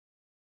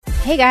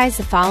Hey guys,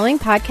 the following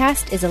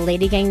podcast is a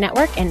Lady Gang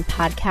Network and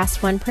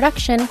Podcast One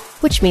production,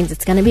 which means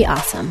it's going to be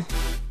awesome.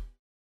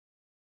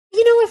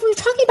 You know, if we're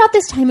talking about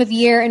this time of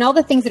year and all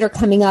the things that are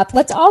coming up,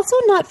 let's also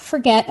not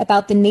forget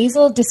about the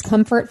nasal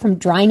discomfort from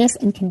dryness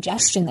and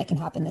congestion that can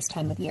happen this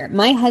time of year.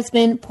 My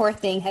husband, poor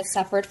thing, has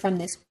suffered from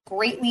this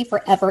greatly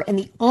forever, and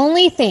the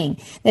only thing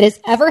that has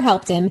ever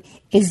helped him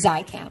is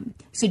Zicam.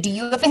 So do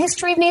you have a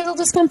history of nasal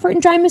discomfort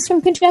and dryness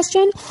from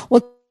congestion?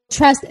 Well,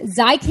 trust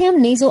Zicam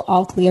Nasal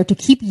All Clear to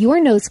keep your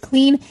nose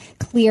clean,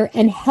 clear,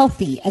 and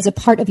healthy as a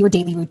part of your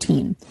daily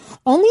routine.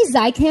 Only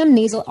Zicam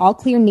Nasal All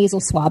Clear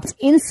nasal swabs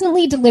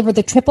instantly deliver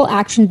the triple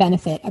action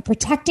benefit of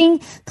protecting,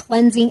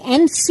 cleansing,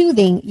 and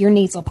soothing your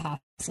nasal passage.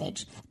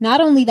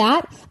 Not only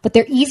that, but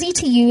they're easy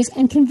to use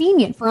and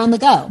convenient for on the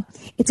go.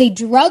 It's a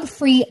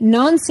drug-free,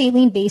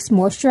 non-saline-based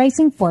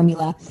moisturizing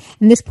formula,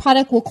 and this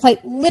product will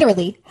quite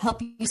literally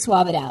help you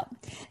swab it out.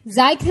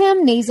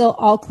 Zicam Nasal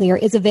All Clear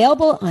is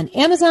available on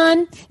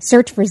Amazon.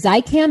 Search for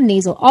Zicam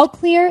Nasal All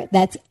Clear.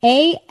 That's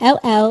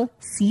ALLCLEAR.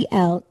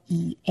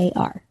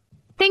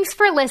 Thanks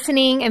for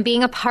listening and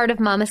being a part of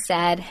Mama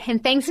Said.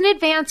 And thanks in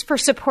advance for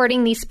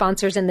supporting these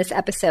sponsors in this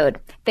episode.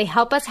 They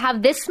help us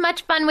have this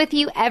much fun with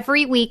you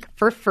every week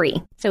for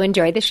free. So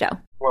enjoy the show.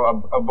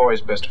 Well, a boy's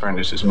best friend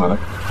is his mother.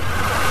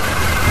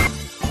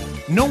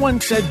 No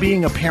one said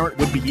being a parent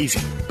would be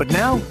easy, but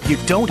now you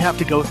don't have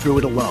to go through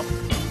it alone.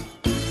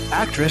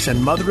 Actress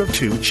and mother of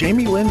two,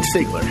 Jamie Lynn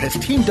Sigler, has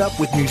teamed up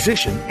with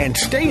musician and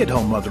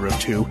stay-at-home mother of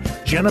two,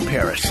 Jenna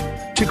Paris,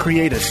 to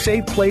create a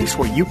safe place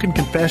where you can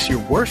confess your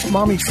worst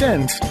mommy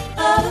sins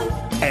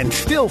and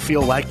still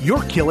feel like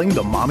you're killing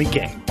the mommy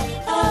game.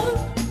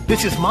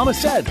 This is Mama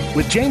Said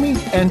with Jamie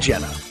and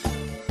Jenna.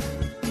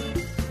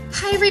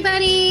 Hi,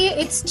 everybody.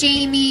 It's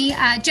Jamie.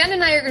 Jen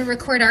and I are going to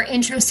record our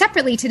intro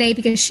separately today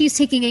because she's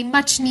taking a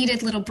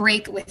much-needed little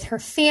break with her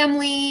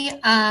family.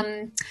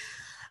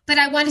 But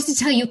I wanted to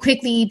tell you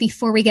quickly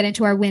before we get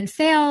into our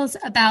win-fails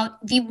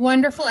about the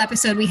wonderful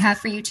episode we have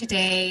for you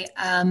today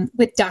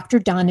with Dr.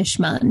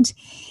 Daneshmand.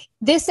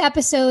 This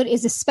episode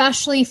is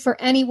especially for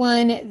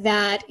anyone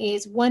that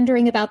is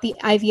wondering about the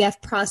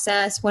IVF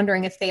process,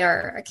 wondering if they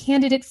are a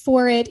candidate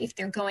for it, if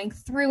they're going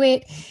through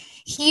it.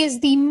 He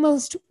is the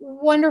most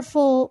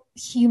wonderful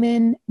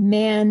human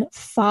man,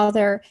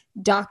 father,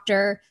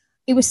 doctor.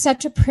 It was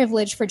such a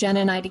privilege for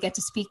Jenna and I to get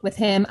to speak with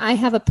him. I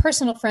have a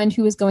personal friend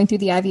who is going through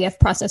the IVF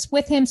process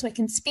with him, so I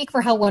can speak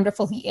for how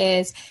wonderful he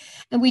is.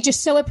 And we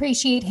just so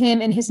appreciate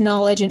him and his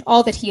knowledge and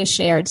all that he has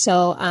shared.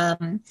 So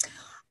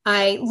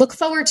I look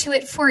forward to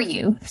it for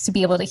you to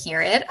be able to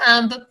hear it.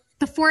 But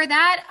before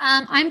that,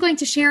 I'm going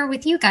to share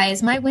with you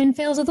guys my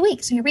win-fails of the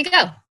week. So here we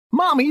go.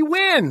 Mommy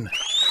win!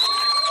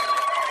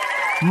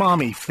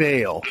 Mommy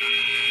fail.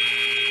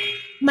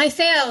 My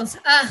fails.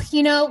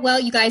 Well,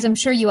 you guys, I'm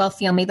sure you all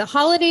feel me. The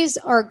holidays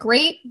are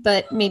great,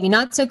 but maybe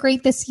not so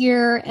great this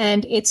year.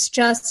 And it's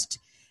just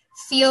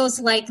feels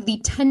like the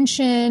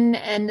tension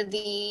and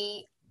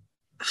the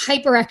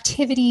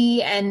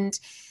hyperactivity and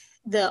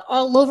the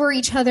all over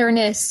each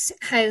otherness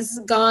has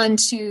gone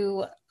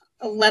to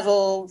a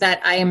level that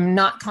I am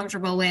not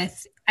comfortable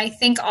with. I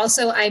think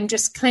also I'm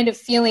just kind of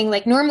feeling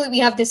like normally we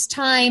have this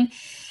time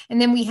and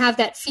then we have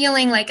that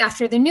feeling like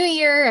after the new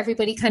year,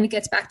 everybody kind of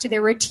gets back to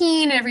their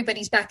routine,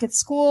 everybody's back at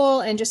school,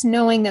 and just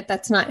knowing that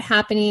that's not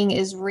happening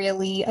is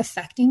really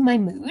affecting my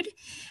mood.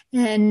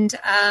 And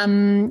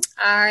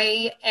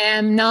I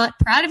am not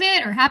proud of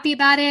it or happy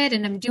about it,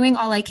 and I'm doing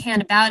all I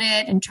can about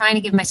it and trying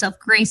to give myself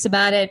grace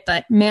about it,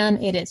 but man,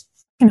 it is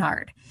fucking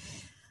hard.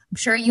 I'm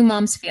sure you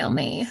moms feel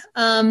me.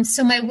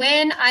 So my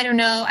win, I don't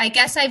know. I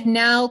guess I've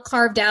now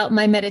carved out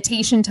my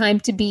meditation time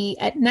to be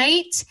at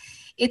night.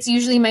 It's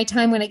usually my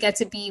time when I get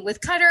to be with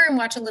Cutter and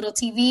watch a little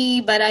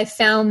TV, but I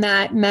found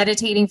that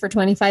meditating for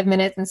 25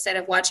 minutes instead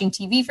of watching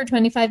TV for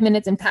 25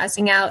 minutes and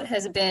passing out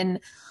has been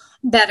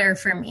better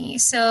for me.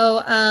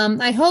 So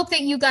I hope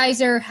that you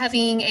guys are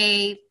having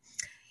a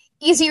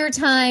easier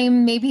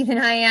time maybe than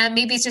I am.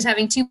 Maybe it's just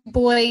having two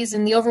boys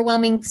and the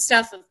overwhelming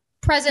stuff of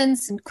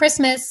presents and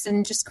Christmas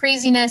and just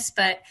craziness,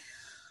 but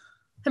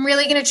I'm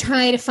really going to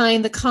try to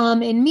find the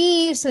calm in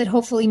me so that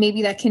hopefully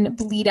maybe that can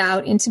bleed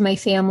out into my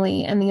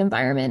family and the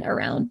environment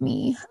around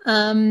me.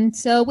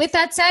 So with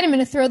that said, I'm going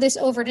to throw this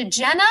over to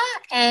Jenna,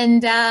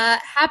 and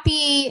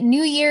happy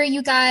new year,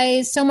 you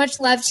guys. So much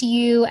love to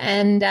you,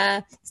 and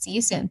see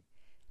you soon.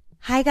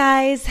 Hi,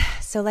 guys.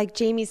 So like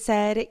Jamie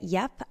said,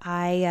 yep,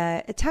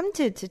 I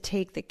attempted to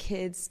take the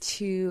kids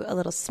to a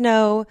little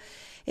snow.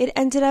 It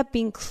ended up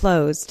being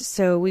closed.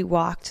 So we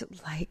walked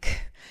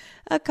like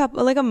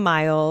a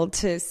mile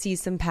to see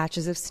some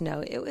patches of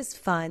snow. It was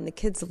fun. The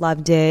kids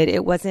loved it.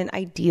 It wasn't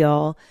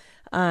ideal,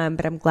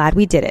 but I'm glad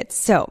we did it.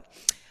 So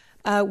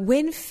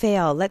win,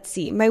 fail. Let's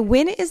see. My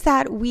win is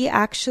that we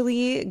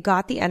actually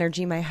got the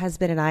energy, my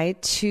husband and I,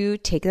 to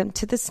take them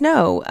to the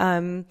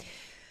snow.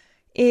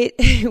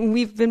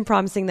 We've been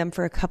promising them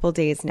for a couple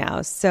days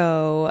now.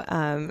 So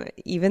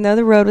even though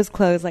the road was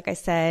closed, like I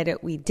said,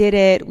 we did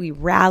it. We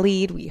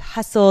rallied, we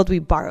hustled, we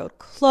borrowed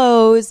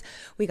clothes,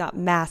 we got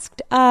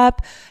masked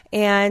up,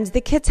 and the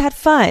kids had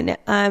fun.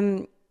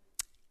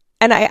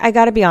 And I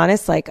got to be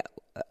honest, like,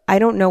 I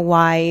don't know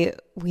why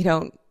we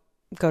don't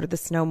go to the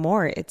snow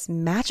more. It's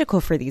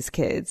magical for these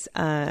kids.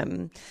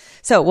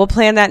 So we'll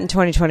plan that in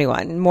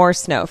 2021. More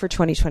snow for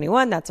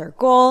 2021. That's our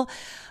goal.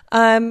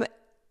 An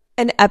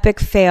epic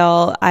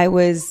fail. I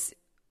was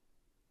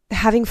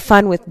having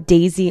fun with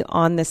Daisy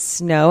on the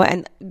snow.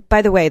 And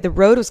by the way, the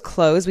road was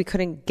closed. We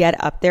couldn't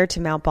get up there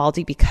to Mount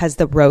Baldy because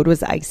the road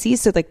was icy.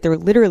 So like there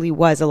literally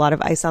was a lot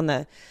of ice on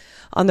the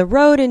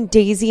road, and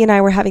Daisy and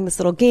I were having this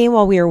little game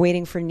while we were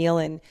waiting for Neil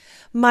and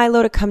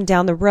Milo to come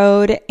down the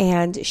road,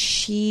 and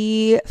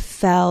she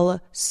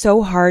fell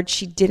so hard.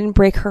 She didn't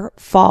break her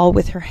fall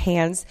with her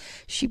hands.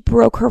 She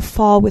broke her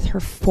fall with her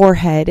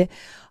forehead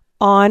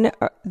on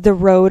the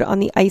road, on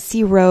the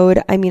icy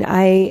road. I mean,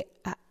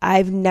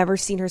 I've never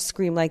seen her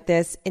scream like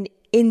this. An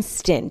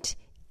instant,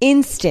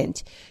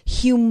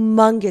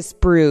 humongous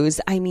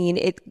bruise. I mean,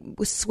 it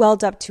was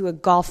swelled up to a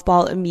golf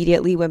ball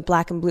immediately, went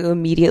black and blue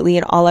immediately.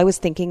 And all I was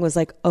thinking was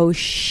like, oh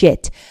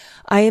shit,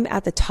 I am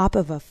at the top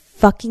of a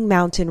fucking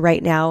mountain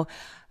right now.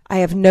 I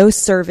have no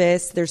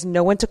service. There's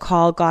no one to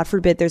call. God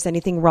forbid there's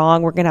anything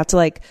wrong. We're going to have to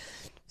like,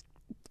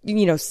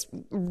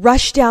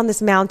 rush down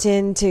this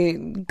mountain to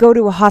go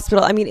to a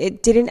hospital. I mean,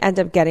 it didn't end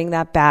up getting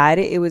that bad.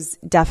 It was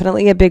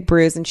definitely a big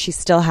bruise, and she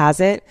still has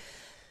it.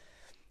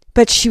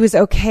 But she was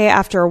okay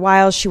after a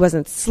while. She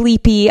wasn't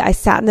sleepy. I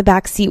sat in the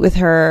back seat with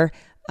her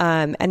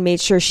and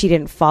made sure she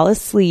didn't fall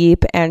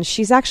asleep. And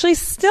she's actually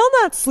still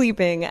not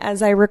sleeping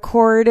as I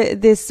record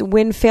this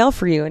win fail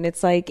for you. And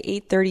it's like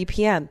 8:30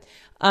 p.m.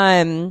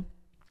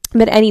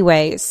 But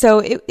anyway, so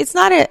it's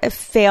not a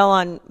fail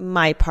on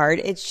my part.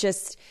 It's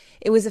just,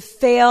 it was a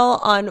fail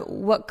on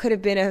what could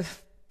have been a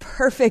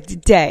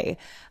perfect day.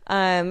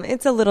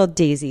 It's a little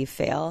Daisy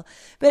fail.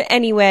 But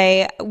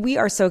anyway, we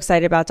are so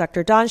excited about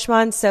Dr.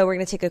 Daneshmand. So we're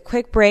going to take a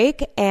quick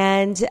break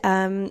and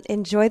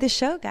enjoy the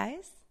show,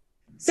 guys.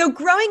 So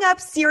growing up,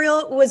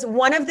 cereal was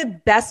one of the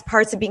best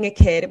parts of being a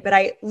kid, but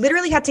I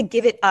literally had to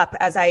give it up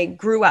as I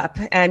grew up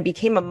and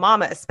became a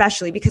mama,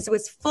 especially because it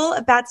was full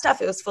of bad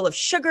stuff. It was full of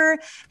sugar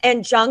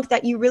and junk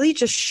that you really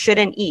just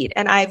shouldn't eat.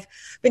 And I've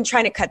been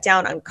trying to cut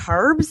down on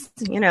carbs,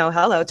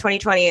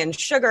 2020, and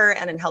sugar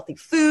and unhealthy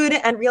food,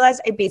 and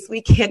realized I basically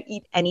can't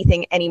eat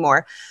anything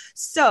anymore.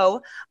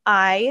 So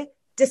I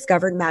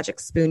discovered Magic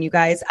Spoon, you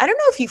guys. I don't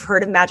know if you've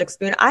heard of Magic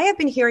Spoon. I have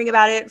been hearing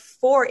about it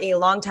for a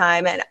long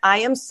time, and I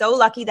am so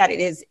lucky that it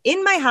is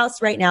in my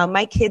house right now.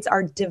 My kids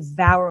are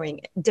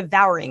devouring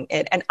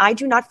it, and I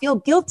do not feel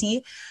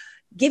guilty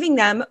giving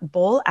them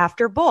bowl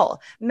after bowl.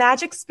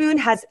 Magic Spoon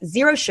has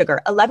 0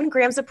 sugar, 11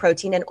 grams of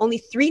protein, and only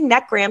 3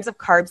 net grams of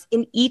carbs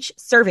in each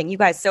serving, you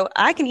guys. So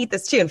I can eat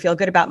this too and feel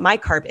good about my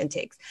carb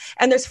intakes.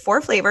 And there's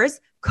 4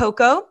 flavors: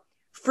 cocoa,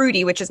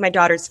 fruity, which is my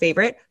daughter's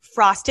favorite,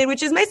 frosted,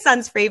 which is my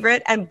son's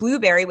favorite, and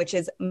blueberry, which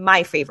is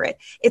my favorite.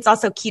 It's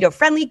also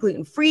keto-friendly,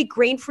 gluten-free,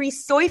 grain-free,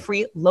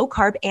 soy-free,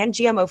 low-carb, and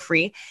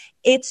GMO-free.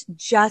 It's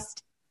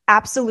just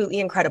absolutely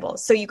incredible.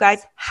 So you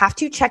guys have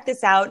to check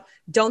this out.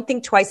 Don't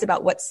think twice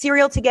about what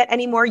cereal to get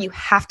anymore. You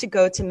have to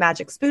go to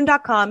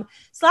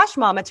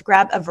magicspoon.com/mama to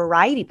grab a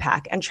variety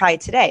pack and try it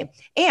today.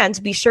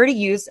 And be sure to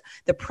use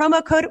the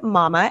promo code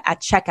MAMA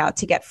at checkout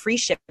to get free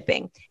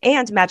shipping.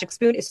 And Magic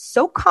Spoon is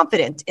so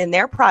confident in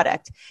their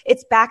product,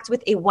 it's backed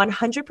with a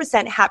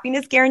 100%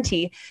 happiness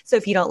guarantee. So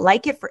if you don't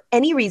like it for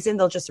any reason,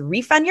 they'll just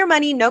refund your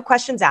money. No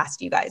questions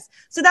asked, you guys.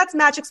 So that's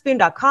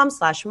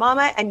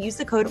magicspoon.com/mama and use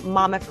the code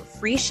MAMA for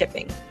free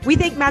shipping. We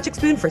thank Magic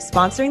Spoon for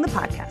sponsoring the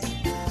podcast.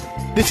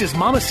 This is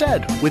Mama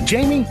Said with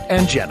Jamie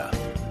and Jenna.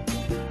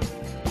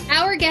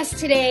 Our guest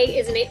today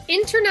is an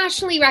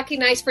internationally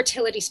recognized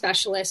fertility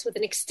specialist with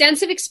an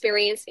extensive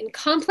experience in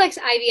complex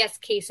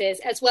IVF cases,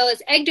 as well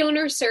as egg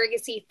donor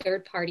surrogacy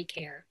third-party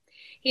care.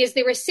 He is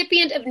the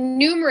recipient of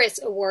numerous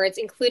awards,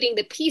 including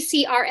the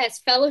PCRS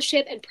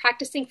Fellowship and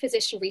Practicing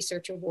Physician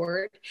Research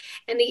Award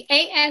and the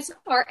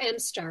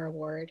ASRM Star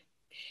Award.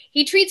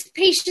 He treats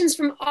patients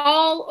from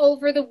all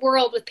over the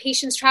world, with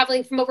patients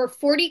traveling from over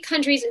 40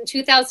 countries in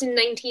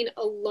 2019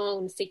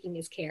 alone seeking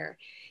his care.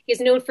 He is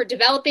known for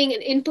developing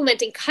and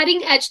implementing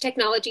cutting-edge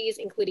technologies,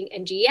 including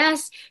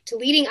NGS, to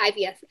leading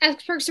IVF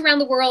experts around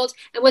the world,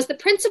 and was the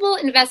principal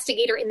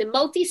investigator in the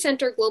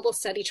multi-center global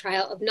study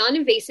trial of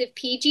non-invasive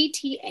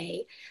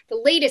PGTA, the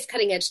latest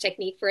cutting-edge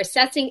technique for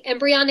assessing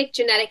embryonic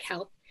genetic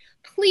health.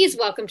 Please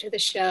welcome to the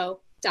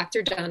show,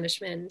 Dr.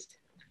 Daneshmand.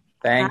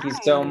 Thank you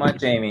so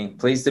much, Amy.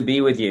 Pleased to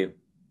be with you.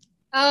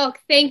 Oh,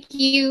 thank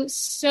you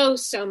so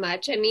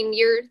much. I mean,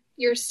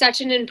 you're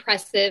such an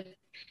impressive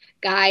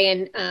guy,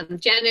 and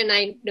Jen and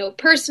I know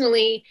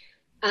personally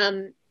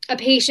a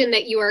patient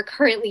that you are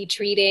currently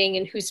treating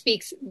and who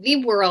speaks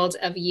the world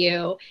of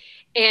you.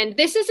 And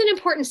this is an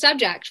important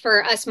subject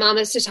for us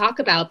mamas to talk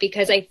about,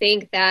 because I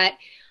think that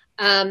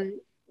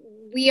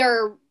we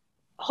are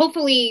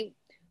hopefully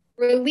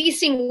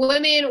releasing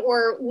women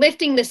or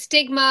lifting the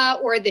stigma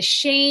or the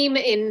shame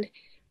in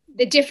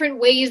the different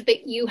ways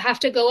that you have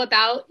to go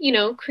about,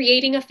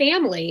 creating a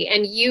family.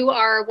 And you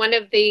are one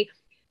of the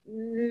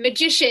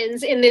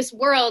magicians in this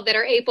world that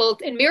are able,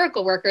 and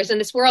miracle workers in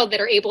this world that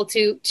are able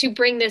to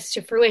bring this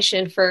to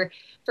fruition for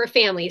for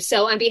families.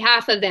 So on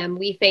behalf of them,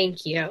 we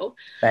thank you.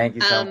 Thank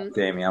you so much,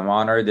 Jamie. I'm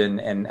honored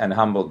and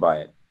humbled by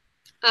it.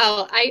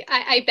 Oh,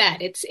 I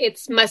bet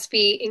it's must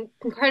be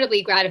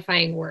incredibly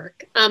gratifying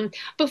work.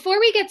 Before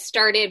we get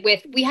started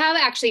we have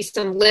actually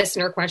some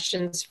listener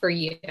questions for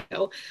you.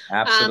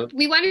 Absolutely.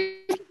 We wanted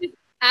to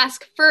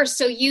ask first,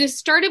 so you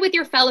started with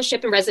your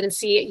fellowship and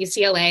residency at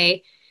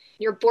UCLA.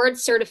 You're board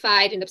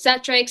certified in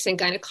obstetrics and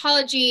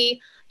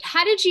gynecology.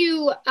 How did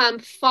you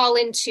fall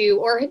into,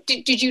 or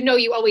did you know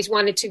you always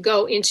wanted to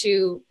go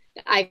into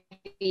the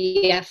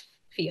IVF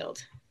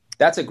field?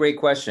 That's a great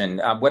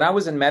question. When I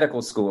was in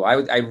medical school,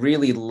 I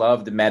really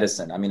loved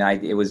medicine. I mean,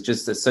 it was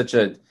just such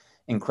an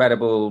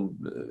incredible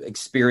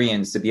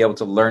experience to be able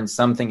to learn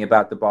something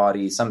about the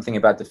body, something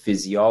about the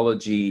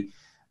physiology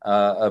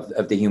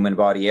of the human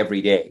body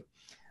every day.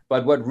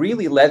 But what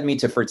really led me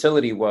to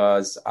fertility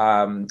was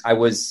I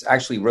was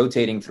actually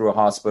rotating through a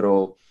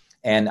hospital,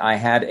 and I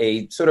had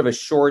a sort of a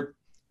short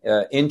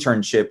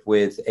internship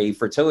with a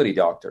fertility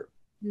doctor.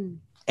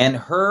 And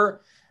her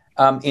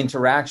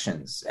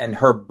interactions and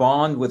her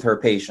bond with her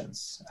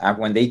patients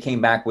when they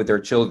came back with their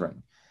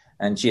children,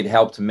 and she had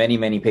helped many,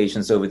 many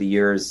patients over the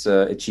years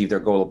achieve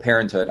their goal of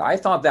parenthood. I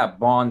thought that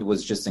bond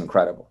was just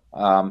incredible.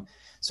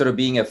 Sort of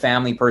being a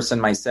family person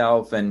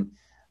myself, and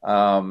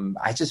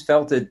I just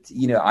felt that,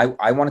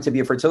 I wanted to be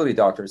a fertility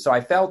doctor. So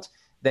I felt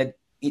that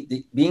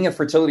being a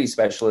fertility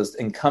specialist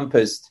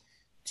encompassed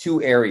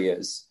two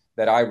areas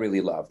that I really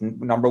loved.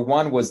 Number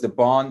one was the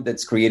bond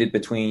that's created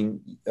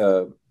between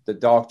the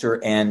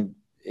doctor and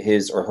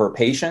his or her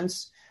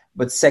patients,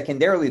 but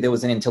secondarily there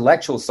was an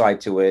intellectual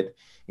side to it,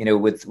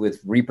 with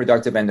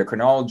reproductive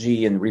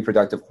endocrinology and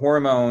reproductive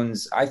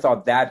hormones. I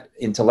thought that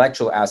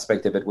intellectual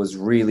aspect of it was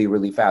really,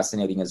 really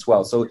fascinating as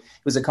well. So it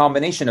was a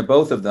combination of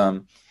both of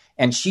them,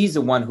 and she's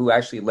the one who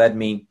actually led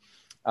me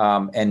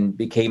and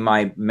became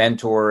my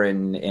mentor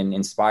and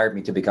inspired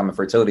me to become a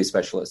fertility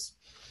specialist.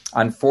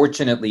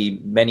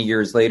 Unfortunately, many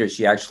years later,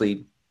 she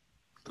actually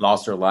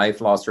lost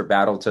her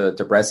battle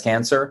to breast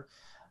cancer.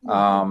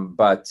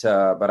 But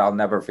I'll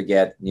never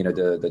forget,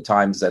 the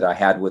times that I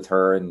had with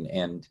her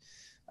and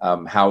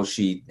how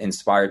she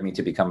inspired me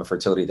to become a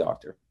fertility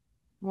doctor.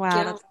 Wow,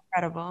 yeah. That's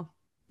incredible.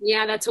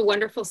 Yeah, that's a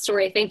wonderful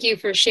story. Thank you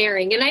for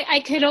sharing. And I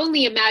could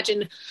only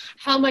imagine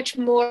how much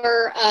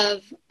more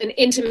of an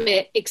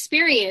intimate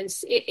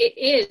experience it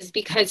is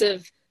because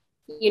of,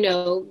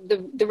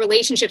 the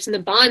relationships and the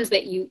bonds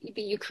that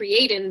you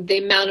create and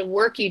the amount of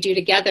work you do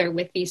together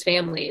with these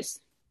families.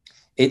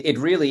 It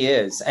really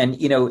is. And,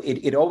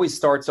 it always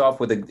starts off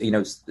with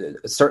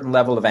a certain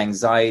level of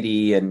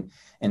anxiety and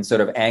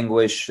sort of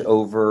anguish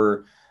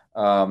over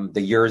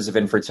the years of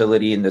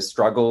infertility and the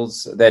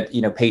struggles that,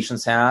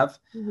 patients have.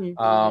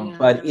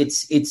 But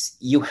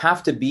you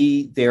have to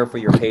be there for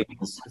your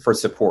patients for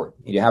support.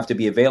 You have to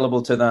be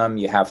available to them.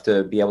 You have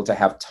to be able to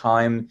have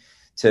time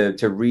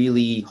to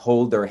really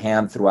hold their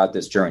hand throughout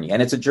this journey.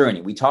 And it's a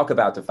journey. We talk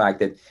about the fact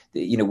that,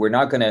 we're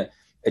not going to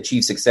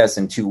achieve success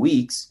in 2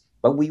 weeks,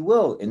 but we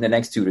will in the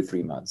next 2 to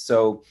 3 months.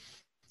 So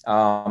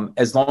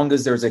as long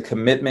as there's a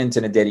commitment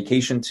and a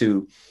dedication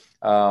to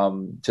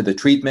the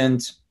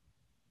treatment,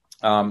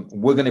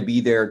 we're going to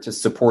be there to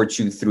support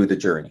you through the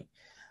journey.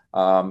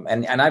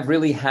 And I've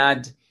really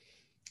had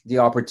the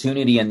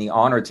opportunity and the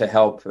honor to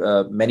help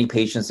many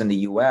patients in the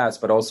U.S.,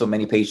 but also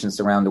many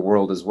patients around the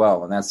world as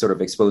well. And that sort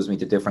of exposed me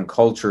to different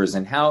cultures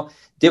and how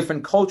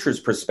different cultures'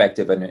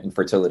 perspective on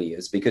infertility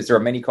is, because there are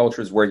many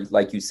cultures where,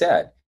 like you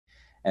said,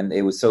 and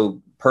it was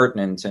so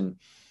pertinent and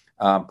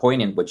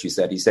poignant what you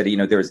said. He said,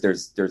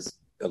 there's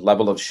a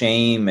level of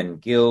shame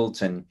and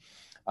guilt and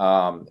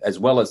as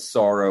well as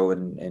sorrow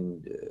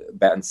and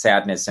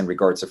sadness in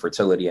regards to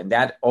fertility. And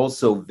that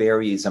also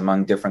varies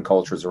among different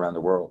cultures around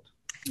the world.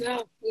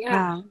 Yeah.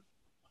 Wow.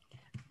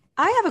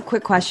 I have a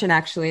quick question,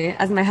 actually,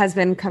 as my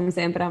husband comes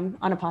in, but I'm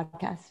on a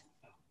podcast.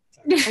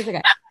 It's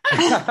okay.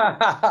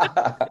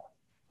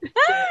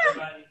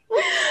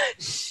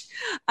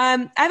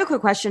 I have a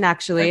quick question,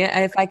 actually,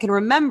 if I can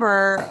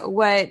remember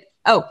what.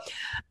 I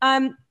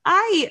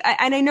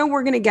know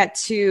we're going to get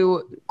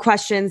to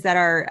questions that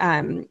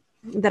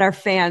our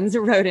fans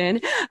wrote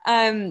in,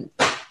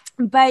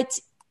 but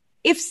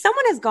if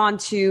someone has gone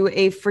to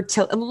a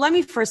fertility, let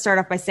me first start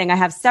off by saying I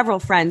have several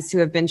friends who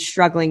have been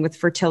struggling with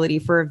fertility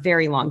for a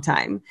very long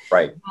time.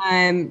 Right.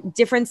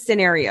 Different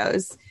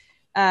scenarios.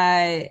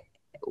 Is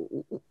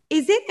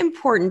it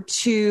important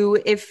to,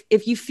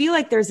 if you feel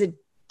like there's a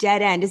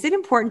dead end, is it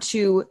important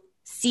to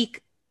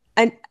seek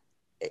an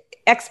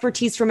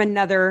expertise from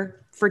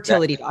another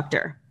fertility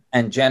doctor?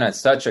 And Jenna,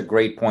 such a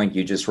great point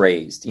you just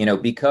raised,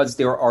 because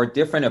there are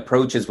different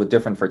approaches with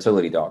different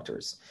fertility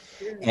doctors.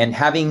 And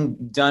having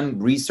done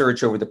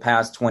research over the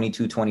past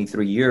 22,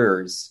 23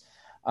 years,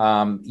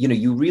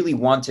 you really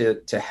want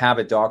to have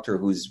a doctor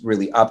who's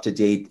really up to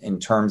date in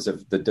terms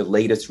of the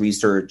latest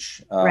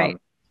research. Right.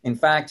 In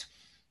fact,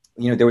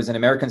 there was an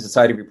American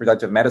Society of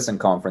Reproductive Medicine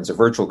conference, a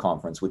virtual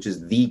conference, which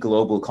is the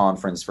global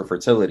conference for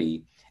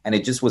fertility. And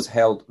it just was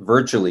held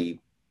virtually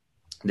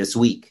this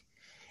week.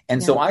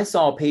 And so I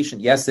saw a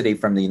patient yesterday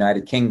from the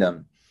United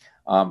Kingdom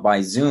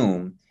by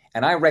Zoom,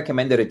 And I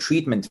recommended a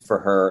treatment for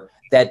her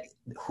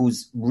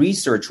whose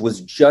research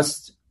was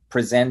just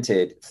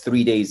presented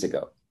 3 days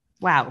ago.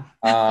 Wow.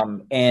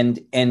 And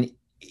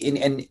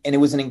it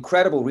was an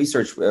incredible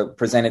research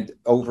presented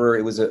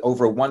over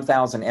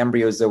 1,000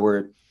 embryos that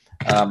were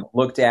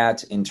looked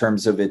at in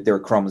terms of their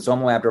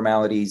chromosomal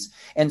abnormalities.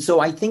 And so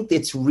I think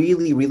it's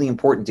really, really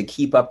important to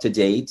keep up to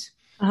date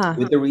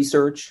with the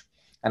research.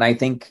 And I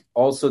think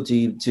also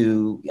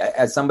to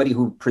as somebody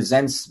who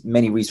presents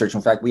many research,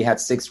 in fact, we had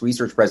 6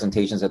 research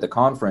presentations at the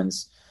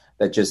conference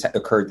that just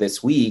occurred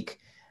this week.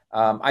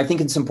 I think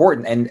it's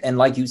important. And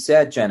like you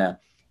said, Jenna,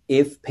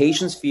 if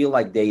patients feel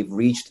like they've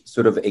reached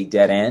sort of a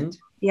dead end,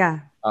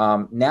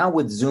 now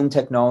with Zoom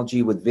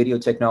technology, with video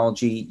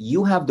technology,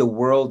 you have the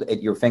world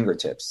at your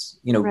fingertips.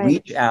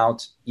 Reach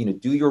out,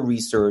 do your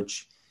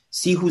research,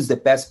 see who's the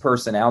best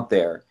person out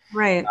there.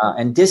 Right.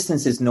 And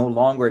distance is no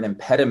longer an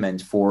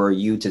impediment for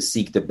you to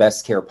seek the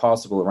best care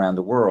possible around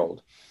the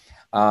world.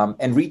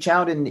 And reach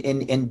out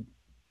and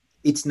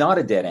it's not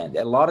a dead end.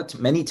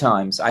 Many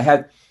times I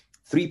had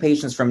 3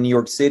 patients from New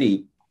York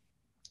City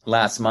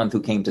last month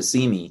who came to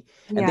see me,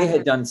 and they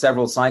had done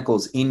several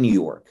cycles in New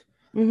York.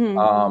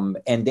 Mm-hmm.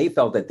 And they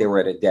felt that they were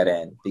at a dead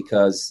end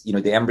because,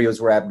 the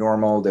embryos were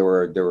abnormal. There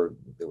were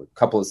a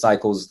couple of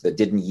cycles that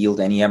didn't yield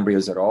any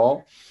embryos at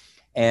all.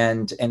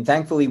 And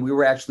thankfully we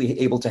were actually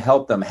able to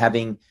help them,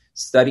 having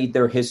studied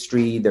their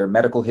history, their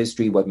medical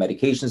history, what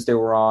medications they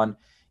were on.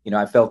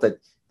 I felt that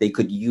they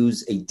could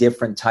use a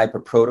different type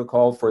of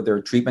protocol for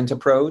their treatment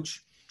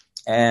approach.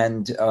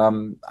 And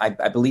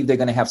I believe they're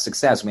going to have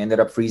success. We ended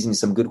up freezing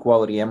some good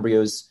quality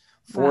embryos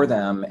for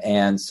them.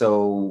 And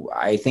so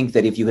I think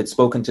that if you had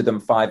spoken to them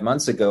 5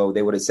 months ago,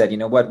 they would have said, you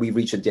know what, we've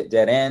reached a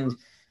dead end.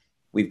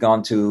 We've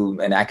gone to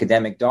an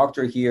academic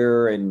doctor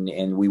here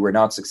and we were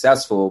not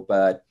successful,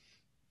 but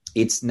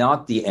it's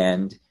not the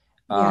end.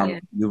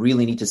 You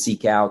really need to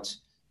seek out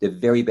the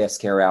very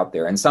best care out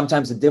there. And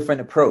sometimes a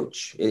different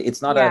approach.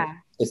 It's not that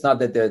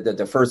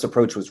the first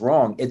approach was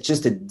wrong. It's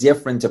just a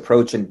different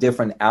approach and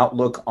different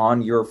outlook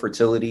on your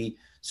fertility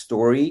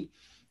story.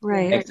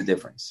 Right. Makes a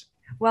difference.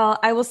 Well,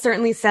 I will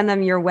certainly send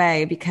them your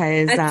way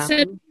because, Thanks,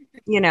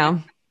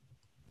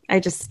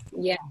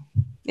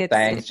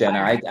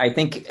 Jenna. I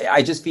think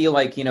I just feel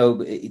like,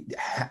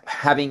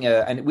 having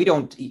and we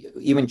don't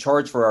even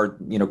charge for our,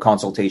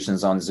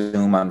 consultations on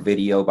Zoom, on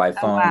video, by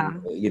phone.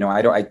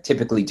 I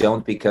typically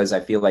don't because I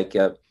feel like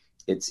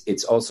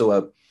it's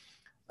also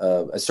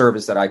a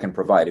service that I can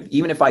provide.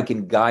 Even if I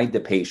can guide the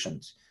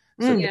patient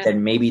so that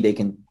then maybe they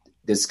can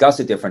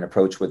discuss a different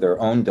approach with their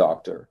own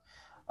doctor.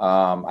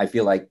 I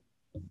feel like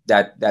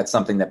that's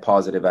something that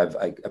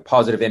a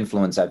positive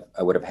influence I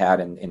would have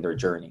had in their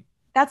journey.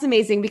 That's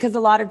amazing because a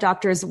lot of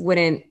doctors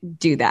wouldn't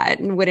do that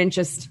and wouldn't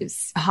just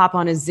hop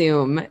on a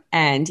Zoom,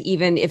 and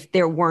even if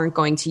they weren't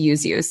going to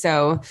use you.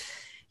 So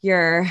you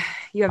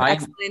have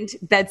excellent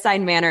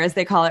bedside manner, as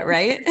they call it,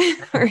 right?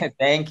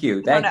 Thank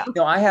you.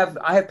 I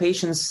have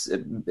patients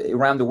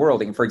around the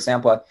world. And for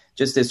example,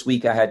 just this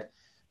week I had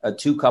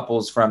 2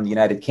 couples from the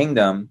United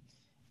Kingdom,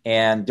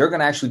 and they're going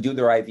to actually do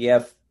their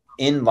IVF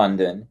in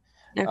London.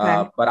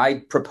 Okay. But I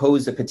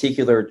proposed a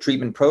particular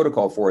treatment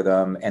protocol for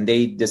them, and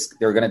they're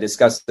going to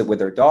discuss it with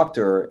their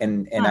doctor.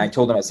 And I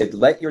told them, I said,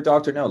 let your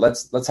doctor know.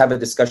 Let's have a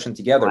discussion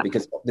together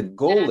because the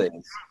goal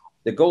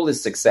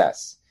is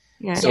success.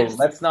 Yeah. So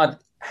let's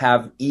not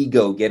have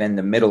ego get in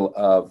the middle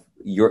of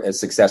a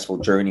successful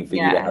journey for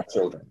you to have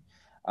children.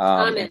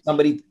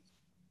 Somebody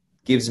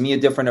gives me a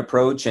different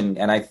approach,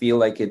 and I feel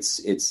like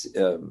it's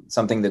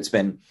something that's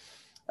been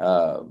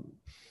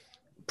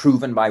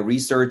proven by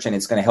research and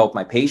it's going to help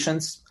my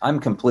patients,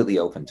 I'm completely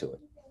open to it.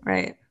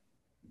 Right.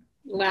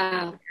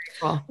 Wow.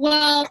 Cool.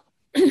 Well,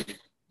 to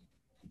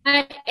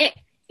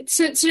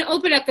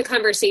open up the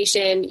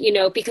conversation,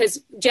 because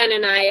Jen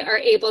and I are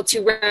able to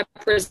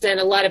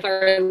represent a lot of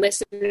our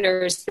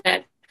listeners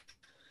that,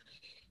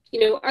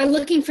 are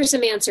looking for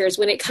some answers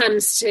when it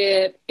comes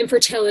to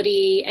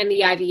infertility and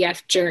the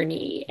IVF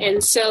journey.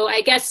 And so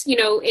I guess,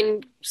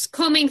 in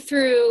combing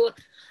through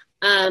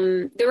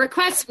the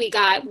requests we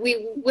got,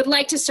 we would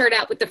like to start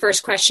out with the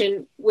first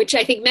question, which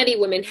I think many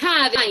women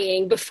have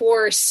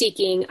before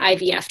seeking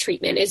IVF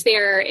treatment. Is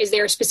there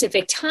a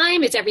specific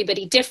time? Is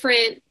everybody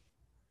different?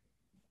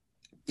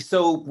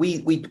 So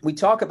we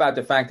talk about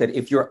the fact that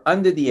if you're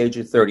under the age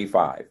of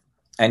 35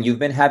 and you've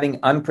been having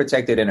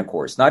unprotected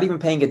intercourse, not even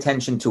paying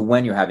attention to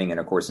when you're having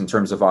intercourse in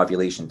terms of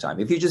ovulation time,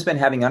 if you've just been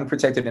having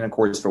unprotected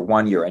intercourse for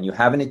 1 year and you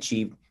haven't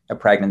achieved a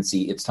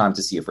pregnancy, it's time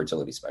to see a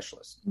fertility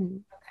specialist. Mm-hmm.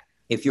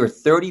 If you're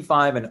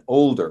 35 and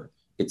older,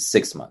 it's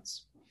 6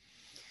 months.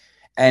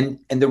 And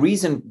the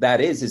reason that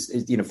is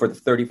for the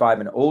 35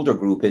 and older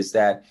group is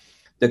that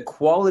the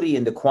quality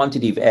and the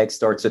quantity of eggs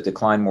starts to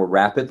decline more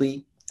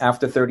rapidly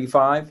after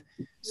 35.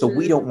 So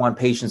we don't want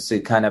patients to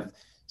kind of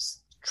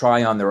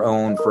try on their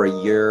own for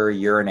a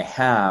year and a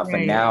half. Right.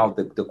 And now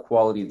the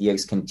quality of the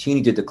eggs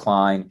continue to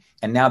decline.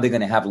 And now they're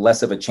going to have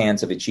less of a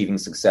chance of achieving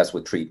success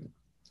with treatment.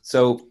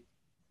 So,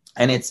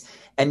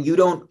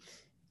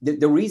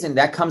 the reason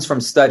that comes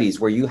from studies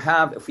where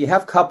if you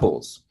have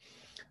couples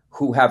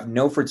who have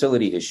no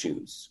fertility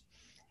issues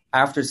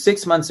after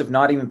 6 months of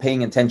not even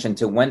paying attention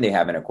to when they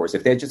have intercourse,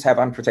 if they just have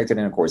unprotected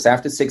intercourse,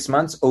 after 6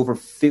 months, over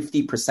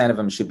 50% of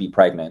them should be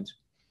pregnant.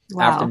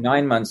 Wow. After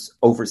 9 months,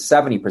 over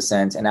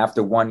 70%. And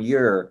after 1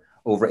 year,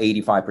 over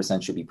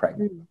 85% should be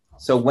pregnant. Mm.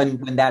 So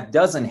when that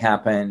doesn't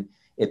happen,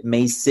 it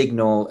may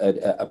signal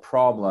a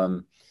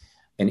problem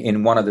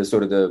in one of the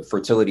sort of the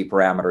fertility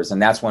parameters.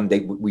 And that's when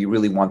we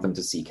really want them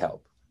to seek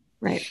help.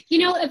 Right.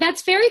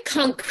 That's very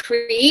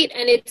concrete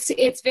and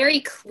it's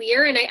very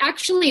clear. And I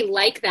actually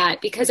like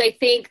that because I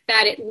think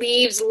that it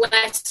leaves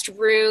less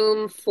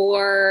room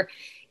for,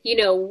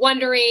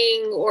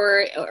 wondering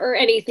or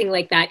anything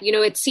like that.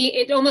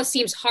 It almost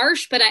seems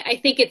harsh, but I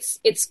think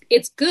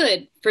it's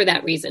good for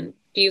that reason.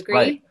 Do you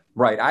agree?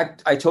 Right.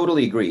 I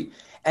totally agree.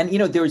 And,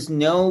 there's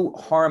no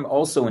harm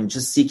also in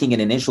just seeking an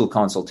initial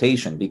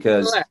consultation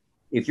because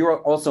if you're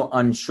also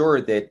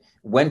unsure that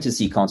when to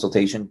seek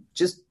consultation,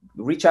 just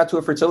reach out to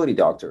a fertility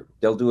doctor.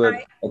 They'll do a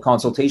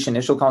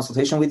initial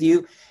consultation with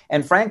you.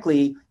 And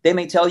frankly, they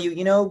may tell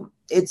you,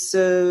 it's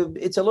a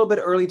little bit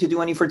early to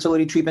do any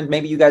fertility treatment.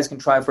 Maybe you guys can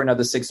try for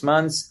another 6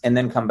 months and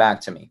then come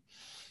back to me.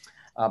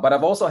 But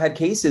I've also had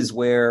cases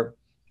where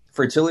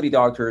fertility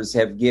doctors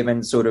have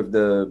given sort of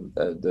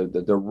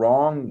the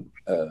wrong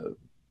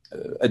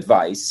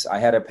advice. I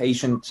had a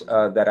patient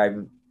that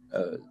I'm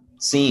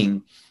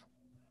seeing,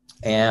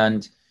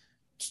 and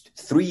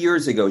 3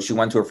 years ago, she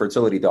went to a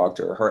fertility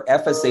doctor. Her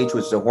FSH,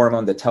 which is a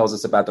hormone that tells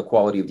us about the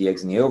quality of the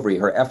eggs in the ovary,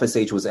 her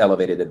FSH was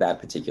elevated at that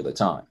particular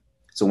time.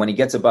 So when it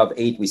gets above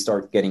 8, we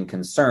start getting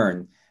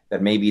concerned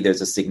that maybe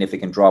there's a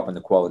significant drop in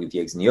the quality of the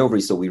eggs in the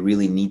ovary. So we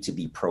really need to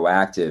be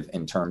proactive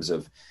in terms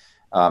of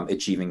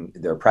achieving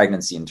their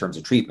pregnancy in terms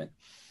of treatment.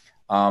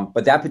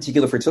 But that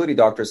particular fertility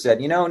doctor said,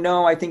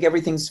 no, I think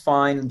everything's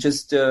fine.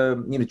 Just,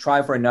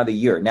 try for another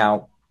year.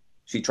 Now,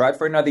 she tried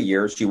for another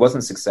year. She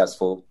wasn't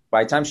successful.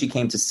 By the time she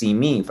came to see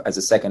me as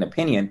a second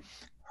opinion,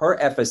 her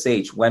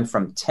FSH went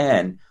from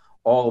 10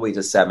 all the way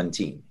to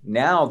 17.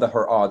 Now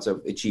her odds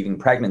of achieving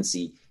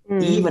pregnancy,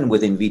 even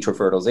with in vitro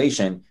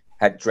fertilization,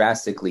 had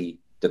drastically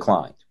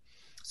declined.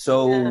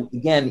 So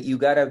again, you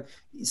got to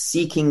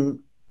seeking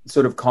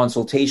sort of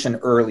consultation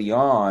early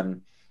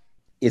on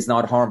is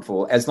not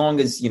harmful as long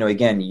as,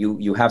 again,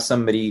 you have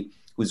somebody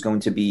who's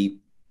going to be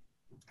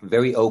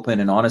very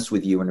open and honest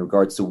with you in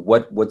regards to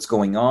what's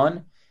going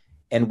on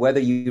and whether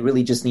you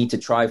really just need to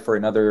try for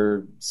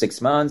another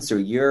 6 months or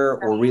a year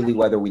or really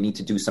whether we need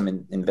to do some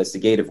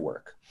investigative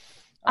work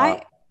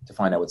to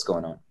find out what's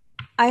going on.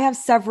 I have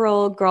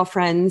several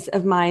girlfriends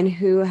of mine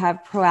who have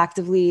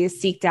proactively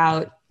seeked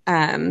out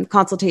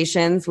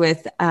consultations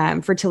with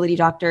fertility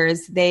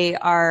doctors. They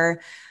are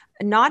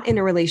not in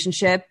a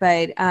relationship,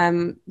 but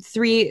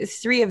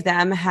three of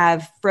them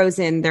have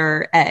frozen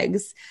their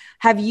eggs.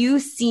 Have you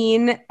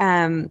seen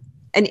an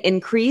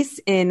increase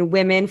in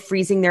women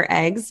freezing their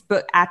eggs,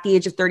 but at the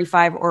age of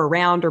 35 or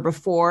around or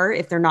before,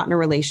 if they're not in a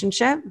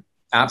relationship?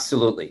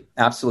 Absolutely.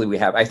 Absolutely. We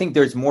have. I think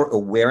there's more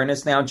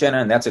awareness now, Jenna,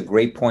 and that's a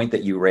great point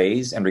that you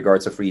raise in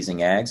regards to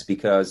freezing eggs,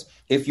 because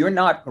if you're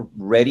not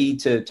ready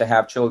to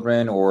have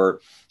children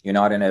or you're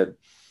not in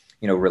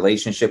a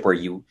relationship where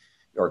you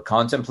are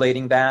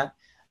contemplating that,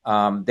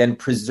 then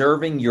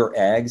preserving your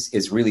eggs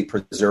is really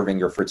preserving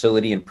your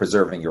fertility and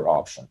preserving your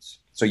options.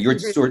 So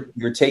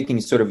you're taking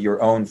sort of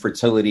your own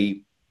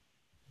fertility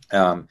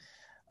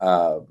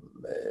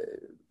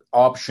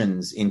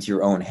options into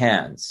your own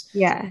hands.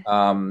 Yeah.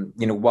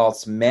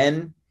 Whilst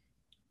men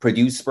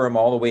produce sperm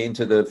all the way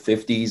into the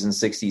 50s and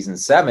 60s and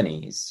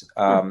 70s,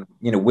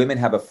 women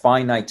have a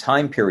finite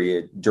time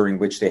period during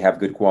which they have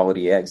good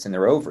quality eggs in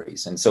their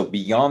ovaries. And so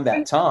beyond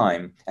that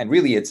time, and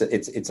really it's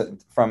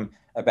from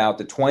about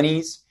the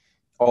 20s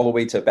all the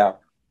way to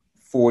about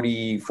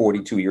 40,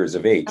 42 years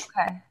of age.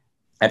 Okay.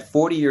 At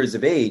 40 years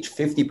of age,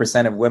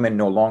 50% of women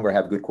no longer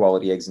have good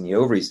quality eggs in the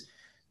ovaries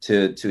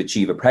to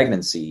achieve a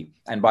pregnancy.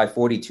 And by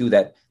 42,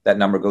 that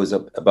number goes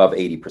up above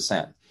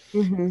 80%.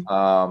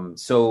 Mm-hmm.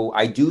 So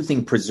I do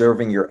think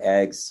preserving your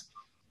eggs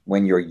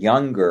when you're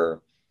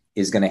younger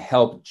is going to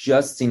help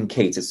just in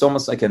case. It's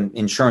almost like an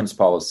insurance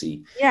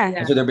policy. Yeah.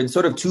 And so there have been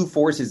sort of two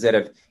forces that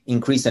have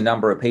increased the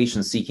number of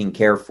patients seeking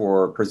care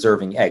for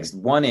preserving eggs.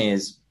 One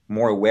is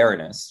more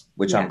awareness,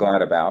 which I'm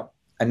glad about.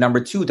 And number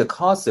two, the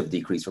costs have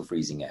decreased for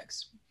freezing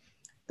eggs.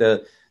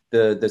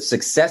 The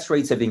success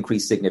rates have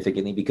increased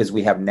significantly because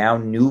we have now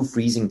new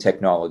freezing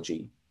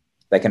technology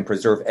that can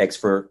preserve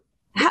eggs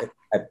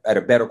at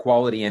a better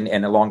quality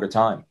and a longer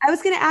time. I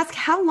was going to ask,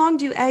 how long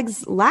do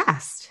eggs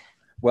last?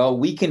 Well,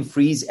 we can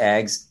freeze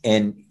eggs,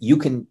 and you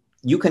can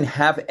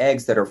have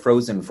eggs that are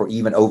frozen for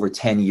even over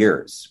 10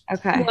 years.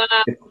 Okay. Wow.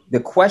 The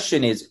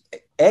question is,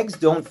 eggs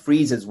don't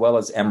freeze as well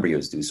as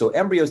embryos do. So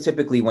embryos,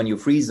 typically, when you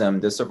freeze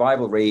them, the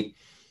survival rate,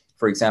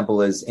 for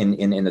example, is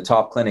in the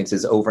top clinics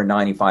is over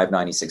 95,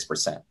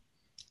 96%.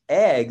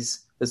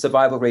 Eggs, the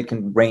survival rate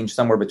can range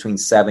somewhere between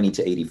 70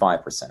 to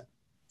 85%.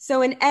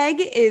 So an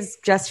egg is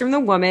just from the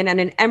woman, and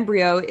an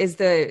embryo is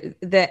the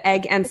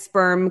egg and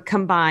sperm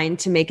combined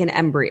to make an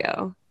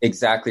embryo.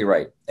 Exactly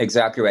right.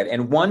 Exactly right.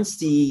 And once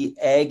the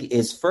egg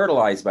is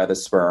fertilized by the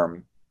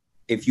sperm,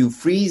 if you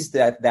freeze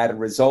that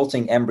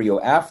resulting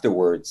embryo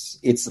afterwards,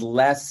 it's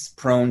less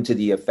prone to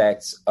the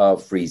effects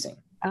of freezing.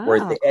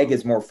 Whereas the egg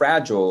is more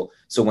fragile.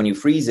 So when you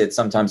freeze it,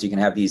 sometimes you can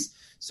have these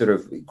sort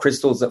of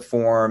crystals that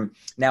form.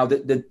 Now,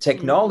 the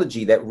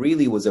technology that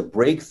really was a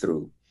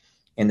breakthrough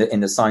in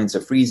the science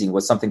of freezing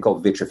was something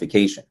called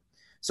vitrification.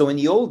 So in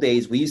the old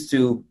days, we used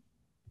to,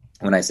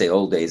 when I say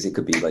old days, it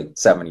could be like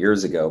 7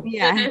 years ago.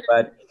 Yeah.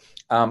 But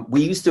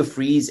we used to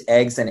freeze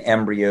eggs and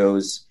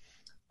embryos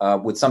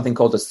with something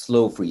called a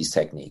slow freeze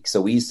technique.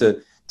 So we used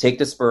to take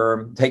the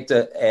sperm, take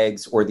the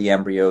eggs or the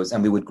embryos,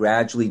 and we would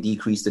gradually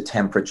decrease the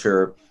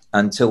temperature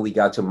until we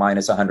got to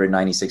minus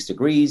 196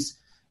 degrees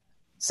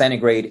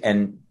centigrade,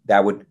 and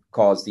that would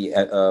cause the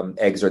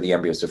eggs or the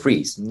embryos to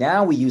freeze.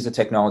 Now we use a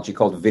technology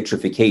called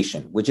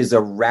vitrification, which is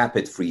a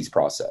rapid freeze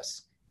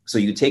process. So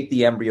you take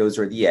the embryos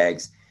or the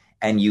eggs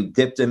and you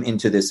dip them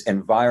into this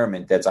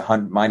environment that's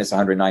minus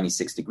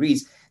 196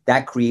 degrees.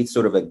 That creates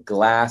sort of a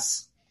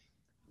glass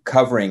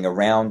covering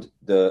around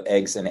the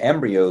eggs and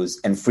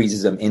embryos and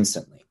freezes them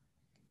instantly.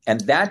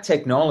 And that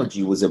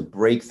technology was a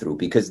breakthrough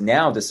because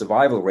now the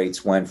survival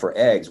rates went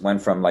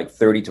from like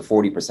 30 to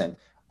 40%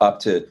 up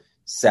to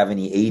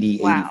 70, 80,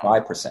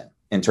 85%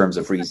 in terms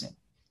of freezing.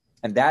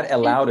 And that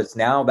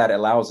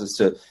allows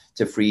us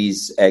to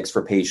freeze eggs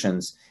for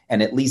patients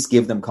and at least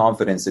give them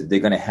confidence that they're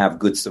going to have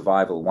good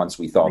survival once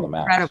we thaw them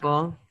out.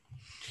 Incredible.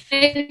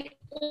 And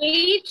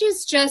age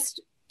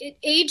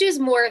is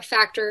more a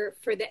factor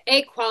for the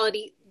egg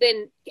quality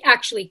than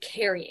actually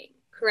carrying,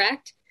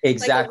 correct?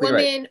 Exactly.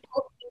 Like a woman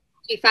over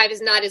 55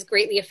 is not as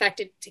greatly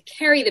affected to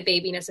carry the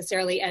baby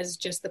necessarily as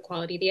just the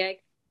quality of the egg.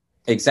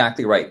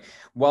 Exactly right.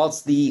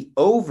 Whilst the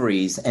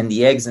ovaries and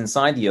the eggs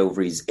inside the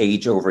ovaries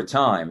age over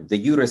time, the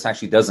uterus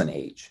actually doesn't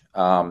age.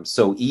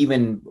 So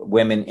even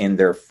women in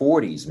their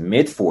 40s,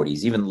 mid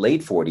 40s, even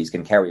late 40s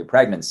can carry a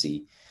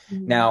pregnancy.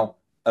 Mm-hmm. Now,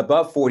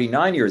 above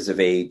 49 years of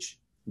age,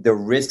 the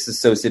risks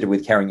associated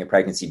with carrying a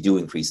pregnancy do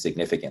increase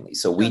significantly.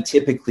 So we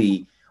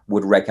typically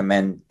would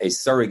recommend a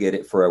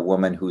surrogate for a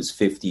woman who's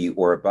 50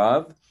 or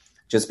above,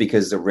 just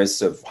because the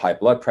risks of high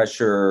blood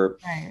pressure,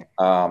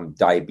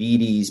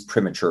 diabetes,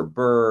 premature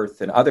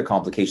birth, and other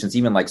complications,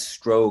 even like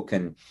stroke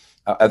and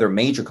other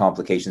major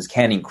complications,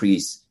 can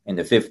increase in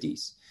the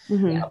 50s.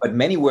 Mm-hmm. But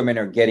many women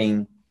are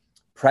getting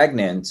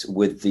pregnant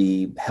with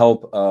the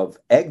help of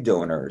egg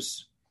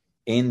donors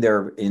in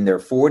their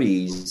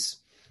 40s.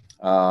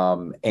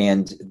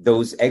 And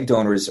those egg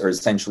donors are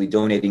essentially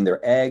donating their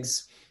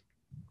eggs.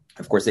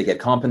 Of course, they get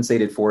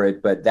compensated for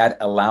it, but that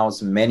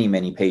allows many,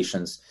 many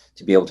patients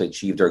to be able to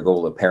achieve their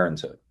goal of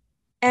parenthood.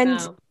 And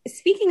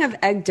speaking of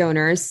egg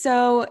donors,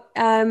 so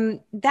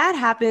that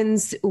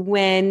happens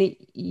when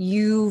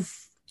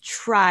you've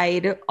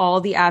tried all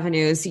the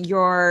avenues,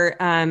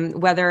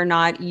 whether or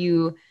not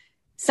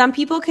some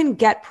people can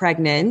get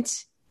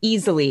pregnant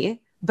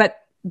easily,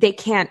 but they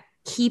can't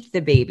keep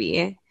the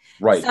baby.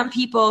 Right. Some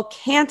people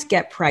can't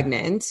get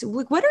pregnant.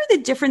 What are the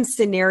different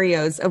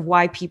scenarios of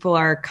why people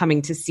are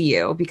coming to see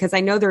you? Because I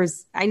know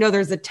there's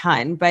a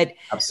ton, but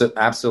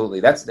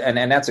absolutely. That's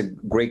a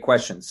great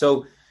question.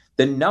 So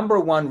the number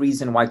one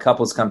reason why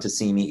couples come to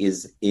see me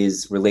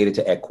is related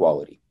to egg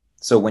quality.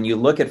 So when you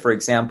look at, for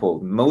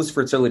example, most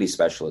fertility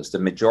specialists, the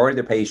majority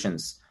of the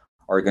patients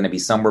are going to be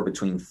somewhere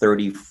between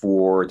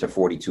 34 to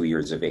 42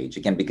 years of age.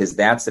 Again, because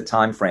that's the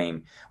time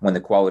frame when the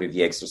quality of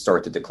the eggs will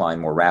start to decline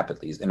more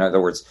rapidly. In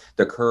other words,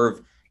 the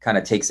curve kind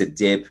of takes a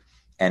dip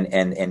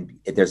and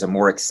there's a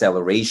more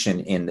acceleration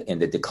in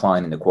the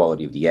decline in the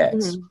quality of the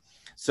eggs. Mm-hmm.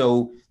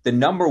 So the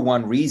number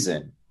one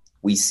reason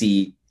we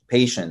see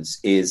patients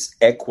is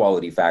egg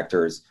quality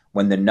factors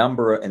when the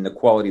number and the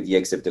quality of the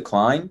eggs have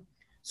declined.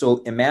 So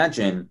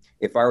imagine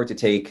if I were to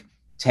take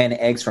 10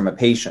 eggs from a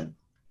patient.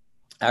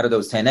 Out of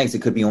those 10 eggs,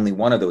 it could be only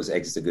one of those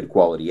eggs is a good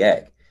quality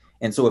egg.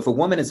 And so if a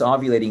woman is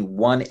ovulating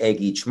one egg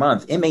each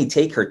month, it may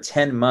take her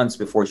 10 months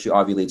before she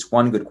ovulates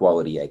one good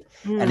quality egg.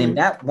 Mm. And in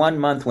that 1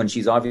 month when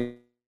she's ovulating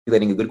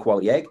a good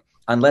quality egg,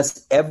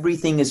 unless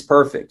everything is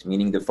perfect,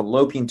 meaning the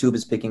fallopian tube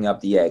is picking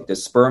up the egg, the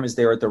sperm is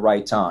there at the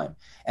right time,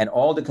 and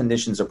all the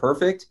conditions are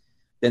perfect,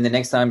 then the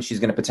next time she's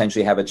going to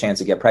potentially have a chance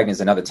to get pregnant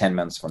is another 10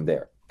 months from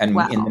there. And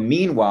in the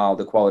meanwhile,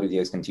 the quality of the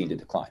eggs continue to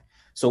decline.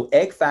 So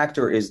egg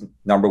factor is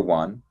number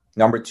one.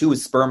 Number two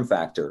is sperm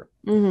factor.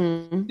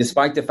 Mm-hmm.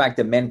 Despite the fact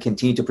that men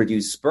continue to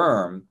produce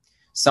sperm,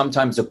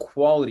 sometimes the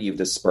quality of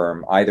the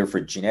sperm, either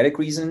for genetic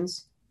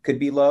reasons, could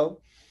be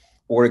low,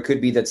 or it could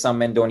be that some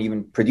men don't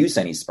even produce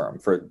any sperm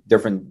for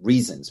different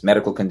reasons,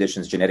 medical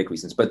conditions, genetic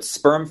reasons. But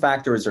sperm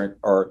factors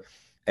are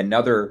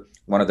another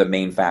one of the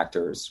main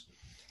factors.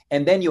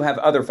 And then you have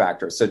other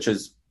factors, such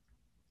as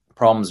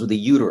problems with the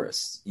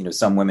uterus.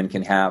 Some women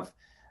can have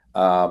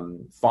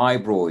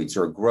fibroids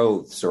or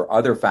growths or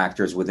other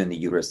factors within the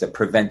uterus that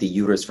prevent the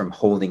uterus from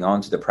holding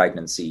on to the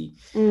pregnancy.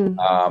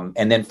 Mm.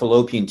 And then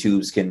fallopian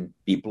tubes can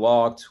be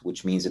blocked,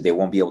 which means that they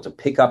won't be able to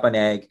pick up an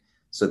egg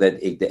so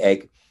that the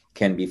egg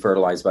can be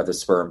fertilized by the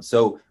sperm.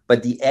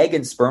 But the egg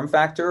and sperm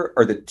factor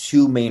are the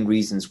two main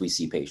reasons we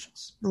see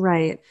patients.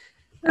 Right.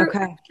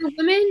 Okay. For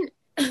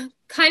women,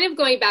 kind of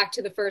going back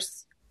to the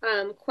first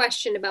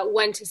question about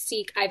when to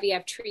seek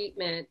IVF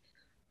treatment.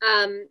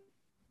 And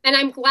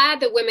I'm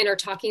glad that women are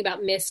talking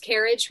about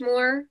miscarriage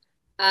more.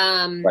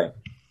 Right.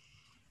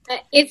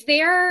 Is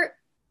there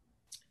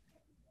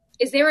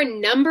a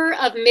number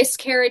of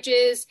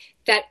miscarriages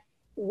that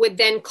would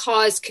then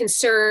cause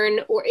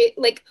concern, or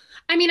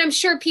I'm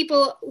sure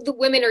the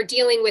women are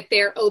dealing with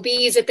their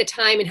OBs at the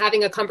time and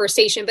having a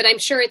conversation, but I'm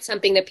sure it's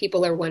something that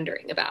people are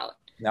wondering about.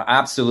 No,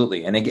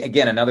 absolutely. And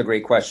again, another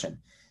great question.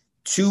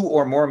 2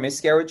 or more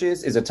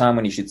miscarriages is a time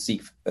when you should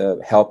seek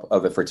help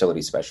of a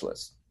fertility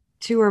specialist.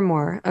 2 or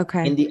more.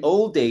 Okay. In the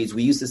old days,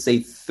 we used to say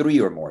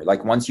 3 or more,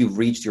 like once you've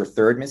reached your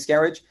 3rd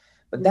miscarriage,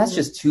 but that's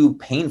just too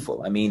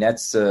painful. I mean,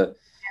 that's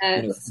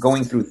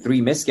going through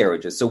 3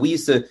 miscarriages. So we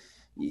used to,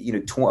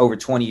 over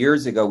 20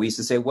 years ago, we used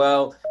to say,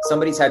 well,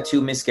 somebody's had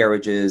 2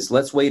 miscarriages.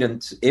 Let's wait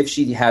until if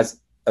she has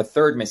a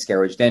 3rd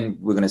miscarriage, then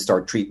we're going to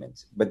start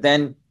treatment. But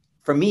then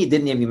for me, it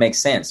didn't even make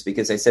sense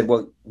because I said,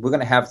 well, we're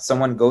going to have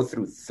someone go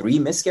through 3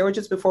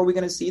 miscarriages before we're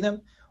going to see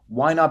them.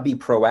 Why not be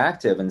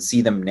proactive and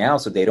see them now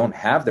so they don't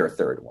have their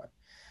 3rd one?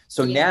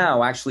 So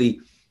now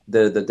actually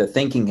the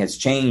thinking has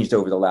changed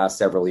over the last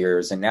several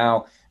years. And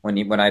now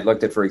when I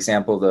looked at, for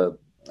example, the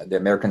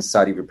American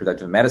Society of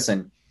Reproductive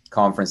Medicine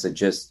conference that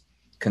just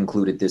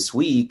concluded this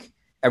week,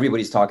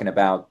 everybody's talking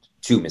about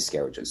 2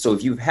 miscarriages. So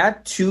if you've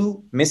had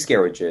 2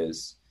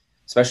 miscarriages,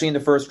 especially in the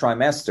first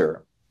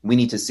trimester, we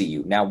need to see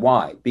you. Now,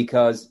 why?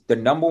 Because the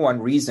number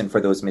one reason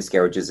for those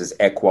miscarriages is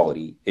egg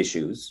quality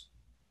issues.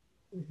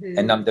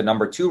 Mm-hmm. And the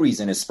number 2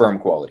 reason is sperm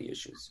quality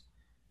issues.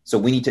 So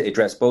we need to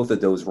address both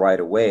of those right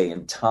away.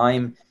 And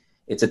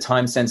it's a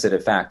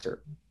time-sensitive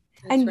factor.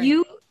 That's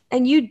right.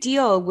 And you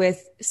deal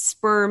with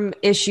sperm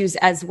issues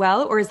as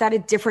well, or is that a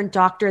different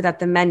doctor that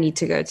the men need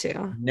to go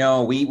to?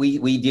 No,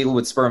 we deal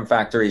with sperm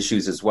factor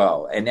issues as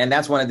well. And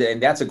that's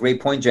and that's a great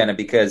point, Jenna,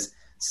 because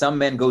some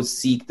men go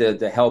seek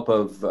the help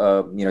of,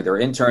 their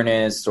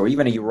internist or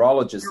even a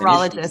urologist.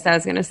 Urologist, I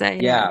was going to say.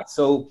 Yeah.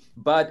 So,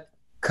 but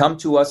come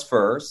to us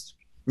first.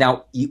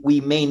 Now,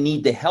 we may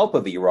need the help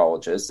of a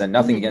urologist, and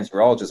nothing against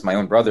urologists. My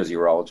own brother's a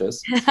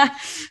urologist.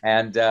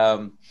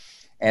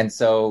 And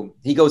so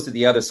he goes to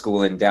the other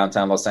school in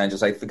downtown Los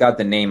Angeles. I forgot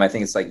the name. I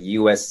think it's like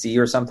USC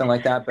or something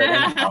like that. But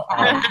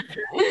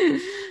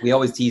we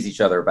always tease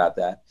each other about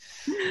that.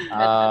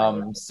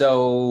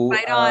 So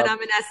right on. I'm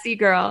an SC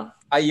girl.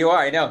 You are.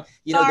 I know.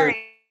 Sorry.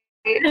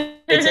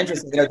 It's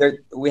interesting.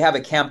 We have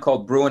a camp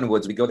called Bruin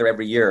Woods. We go there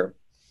every year,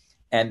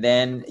 and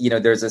then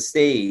there's a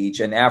stage,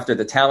 and after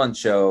the talent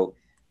show,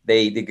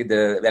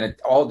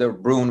 all the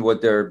Bruin,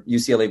 their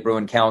UCLA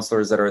Bruin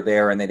counselors that are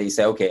there, and then they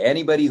say, okay,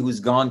 anybody who's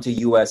gone to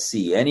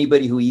USC,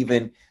 anybody who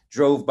even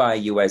drove by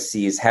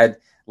USC, has had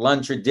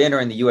lunch or dinner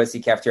in the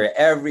USC cafeteria,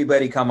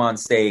 everybody come on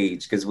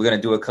stage because we're going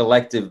to do a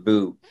collective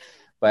boo.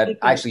 But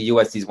actually,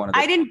 USC is one of the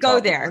I didn't go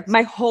there.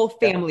 My whole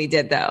family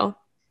did, though.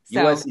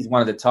 So. USC is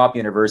one of the top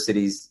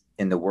universities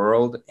in the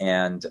world.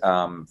 And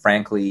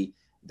frankly,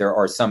 there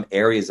are some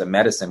areas of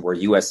medicine where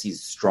USC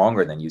is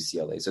stronger than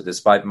UCLA. So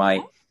despite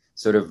my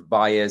sort of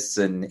bias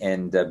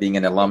and being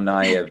an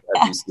alumni of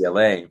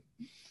UCLA. You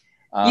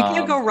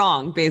can't go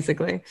wrong,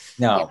 basically.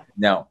 No.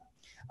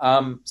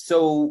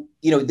 So,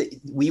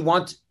 we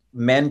want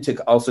men to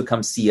also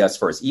come see us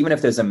first. Even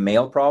if there's a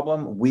male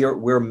problem,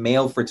 we're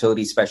male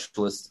fertility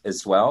specialists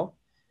as well.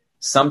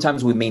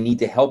 Sometimes we may need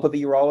the help of a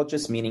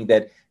urologist, meaning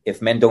that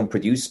if men don't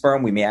produce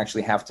sperm, we may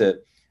actually have to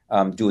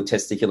do a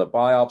testicular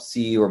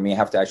biopsy, or may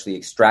have to actually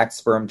extract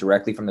sperm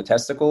directly from the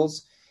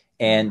testicles.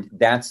 And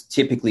that's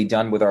typically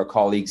done with our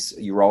colleagues,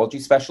 urology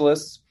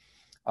specialists.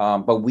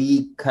 But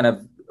we kind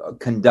of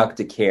conduct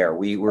the care.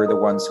 We're the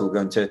ones who are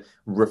going to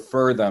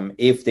refer them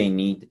if they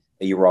need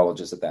a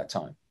urologist at that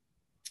time.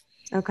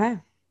 Okay.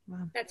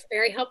 Wow. That's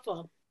very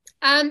helpful.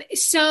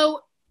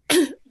 So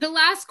the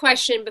last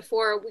question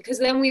because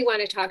then we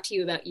want to talk to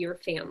you about your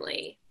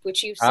family,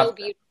 which you so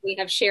beautifully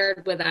have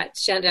shared with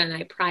us, Jenna and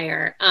I,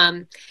 prior.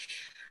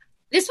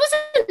 This was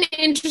an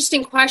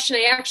interesting question.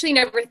 I actually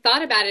never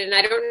thought about it, and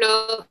I don't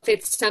know if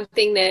it's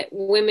something that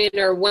women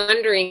are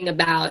wondering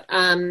about.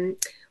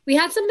 We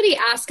had somebody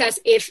ask us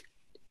if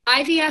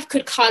IVF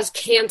could cause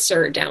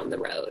cancer down the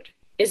road.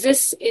 Is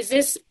this?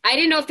 I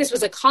didn't know if this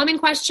was a common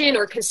question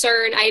or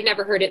concern. I had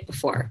never heard it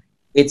before.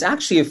 It's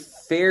actually a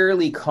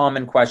fairly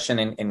common question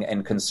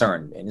and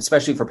concern, and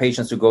especially for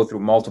patients who go through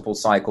multiple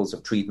cycles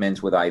of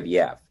treatment with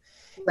IVF.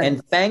 Right.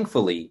 And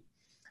thankfully,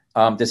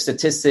 the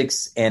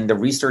statistics and the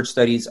research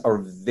studies are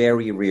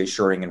very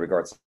reassuring in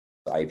regards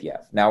to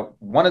IVF. Now,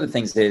 one of the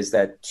things is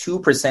that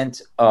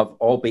 2% of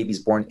all babies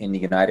born in the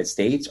United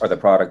States are the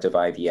product of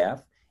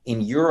IVF.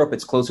 In Europe,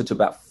 it's closer to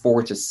about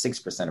 4 to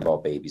 6% of all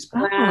babies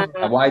born.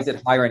 Now, why is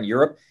it higher in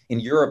Europe? In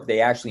Europe,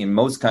 in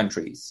most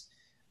countries,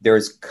 there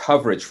is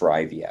coverage for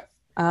IVF.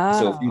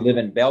 So if you live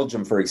in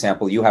Belgium, for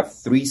example, you have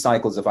 3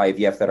 cycles of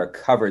IVF that are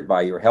covered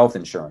by your health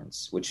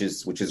insurance, which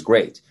is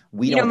great.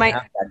 We don't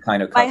have that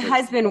kind of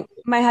coverage.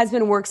 My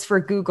husband works for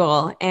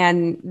Google,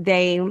 and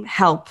they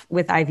help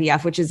with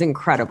IVF, which is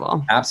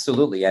incredible.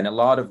 Absolutely. And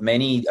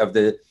many of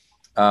the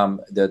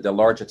the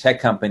larger tech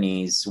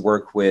companies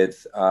work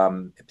with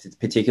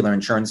particular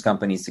insurance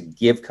companies to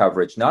give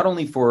coverage, not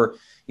only for,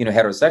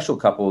 heterosexual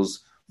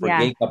couples, for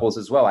gay couples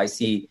as well. I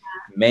see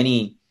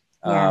many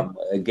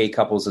gay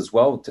couples as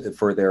well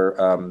for their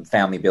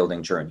family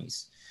building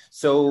journeys.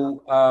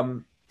 So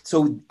all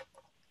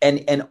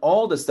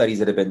the studies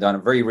that have been done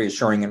are very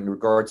reassuring in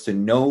regards to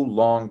no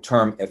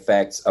long-term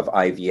effects of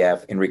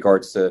IVF in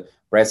regards to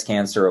breast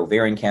cancer,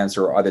 ovarian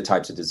cancer, or other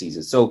types of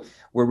diseases. So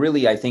we're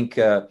really, I think,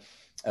 in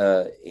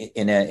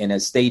a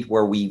state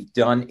where we've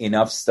done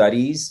enough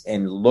studies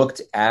and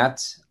looked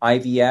at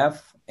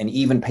IVF, and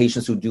even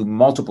patients who do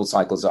multiple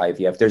cycles of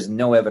IVF, there's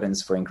no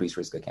evidence for increased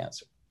risk of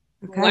cancer.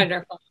 Okay.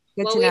 Wonderful.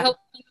 Well, we hope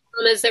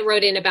mamas that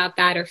wrote in about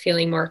that are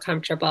feeling more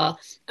comfortable.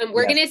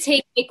 We're going to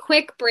take a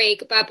quick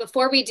break, but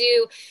before we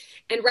do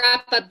and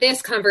wrap up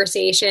this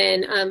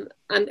conversation,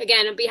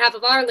 again, on behalf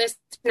of our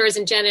listeners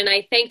and Jen and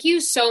I, thank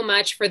you so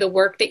much for the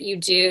work that you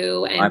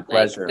do and my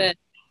pleasure.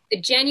 The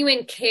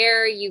genuine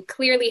care you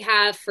clearly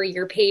have for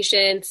your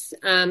patients.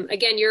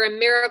 Again, you're a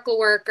miracle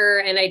worker,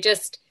 and I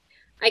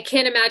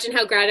can't imagine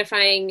how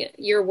gratifying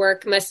your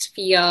work must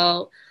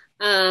feel.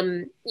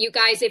 You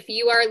guys, if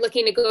you are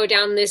looking to go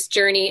down this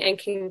journey and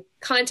can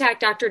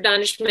contact Dr.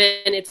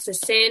 Daneshmand, it's the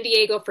San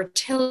Diego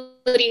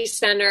Fertility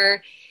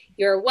Center.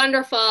 You're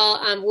wonderful.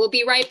 We'll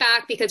be right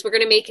back because we're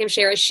going to make him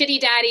share a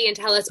shitty daddy and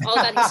tell us all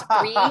about his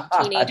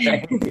 3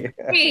 teenagers.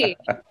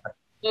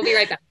 We'll be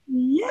right back.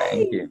 Yay.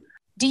 Thank you.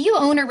 Do you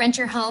own or rent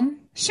your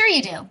home? Sure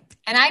you do.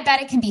 And I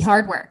bet it can be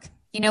hard work.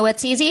 You know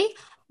what's easy?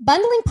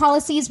 Bundling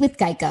policies with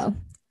Geico.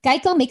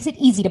 Geico makes it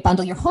easy to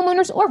bundle your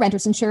homeowners or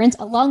renters insurance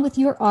along with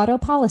your auto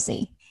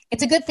policy.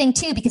 It's a good thing,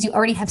 too, because you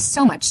already have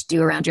so much to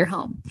do around your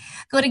home.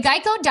 Go to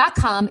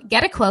geico.com,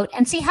 get a quote,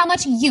 and see how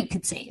much you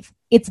could save.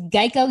 It's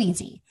Geico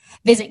easy.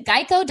 Visit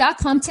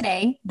geico.com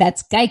today.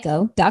 That's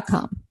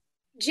geico.com.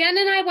 Jen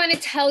and I want to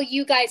tell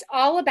you guys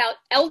all about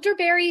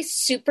Elderberry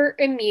Super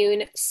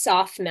Immune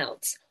Soft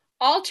Melts.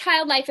 All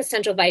Child Life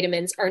Essential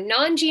Vitamins are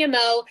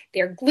non-GMO,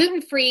 they're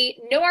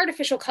gluten-free, no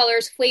artificial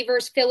colors,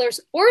 flavors, fillers,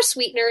 or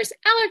sweeteners,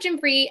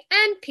 allergen-free,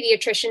 and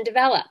pediatrician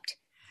developed.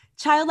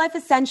 Child Life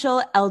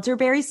Essential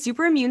Elderberry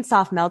Super Immune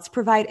Soft Melts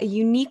provide a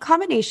unique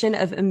combination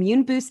of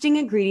immune-boosting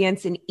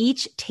ingredients in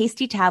each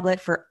tasty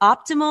tablet for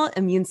optimal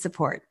immune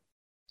support.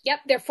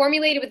 Yep, they're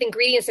formulated with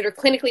ingredients that are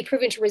clinically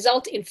proven to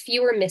result in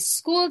fewer missed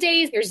school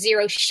days. There's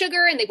zero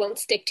sugar and they won't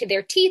stick to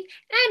their teeth.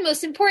 And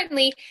most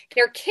importantly,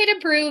 they're kid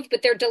approved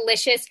with their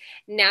delicious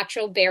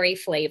natural berry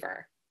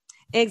flavor.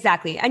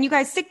 Exactly. And you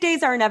guys, sick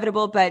days are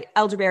inevitable, but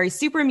Elderberry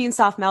Super Immune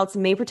Soft Melts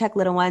may protect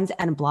little ones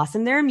and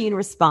blossom their immune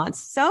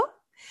response. So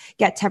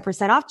get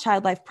 10% off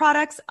Child Life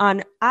products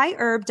on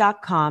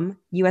iherb.com,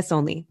 US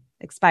only.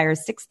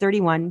 Expires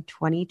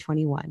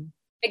 6/31/2021.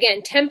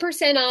 Again,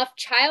 10% off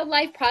Child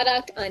Life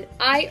product on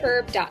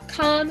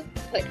iherb.com.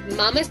 Put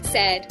Mama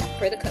Said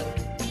for the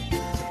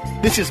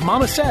code. This is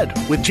Mama Said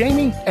with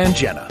Jamie and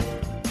Jenna.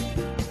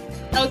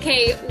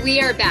 Okay, we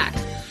are back.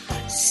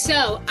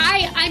 So,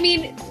 I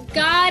mean,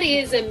 God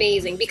is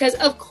amazing because,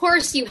 of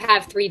course, you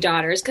have 3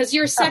 daughters because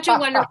you're such a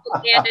wonderful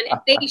man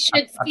and they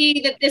should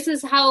see that this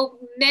is how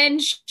men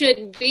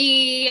should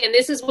be and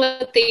this is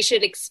what they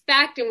should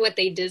expect and what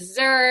they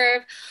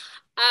deserve.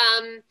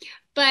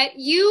 But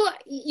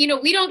you know,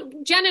 we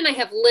don't, Jen and I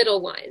have little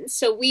ones.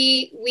 So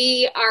we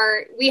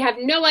have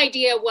no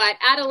idea what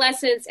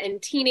adolescence and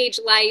teenage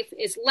life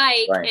is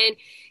like. Right. And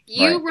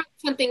you wrote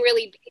something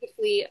really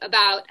beautifully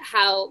about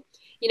how,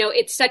 you know,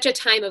 it's such a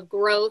time of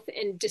growth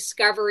and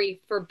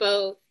discovery for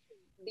both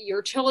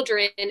your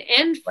children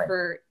and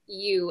for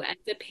you as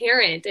a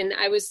parent. And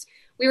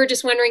we were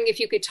just wondering if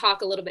you could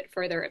talk a little bit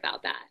further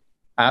about that.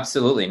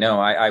 Absolutely. No,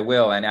 I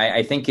will. And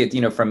I think it, you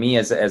know, for me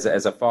as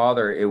a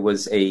father, it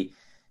was a,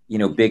 you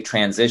know, big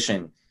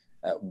transition,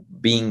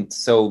 being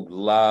so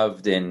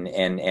loved and,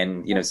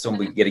 you know,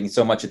 getting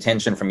so much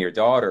attention from your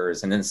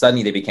daughters. And then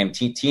suddenly they became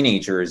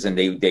teenagers and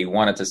they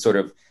wanted to sort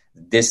of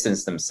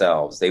distance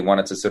themselves. They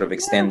wanted to sort of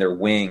extend their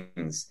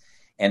wings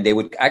and they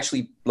would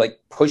actually like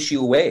push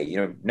you away. You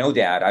know, no,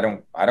 Dad, I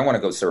don't want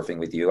to go surfing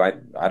with you. I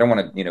don't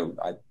want to, you know,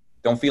 I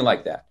don't feel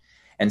like that.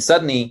 And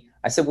suddenly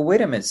I said, well,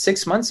 wait a minute,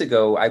 6 months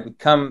ago, I would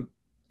come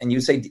and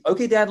you say,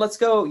 okay, Dad, let's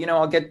go. You know,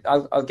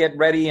 I'll get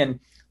ready and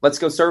let's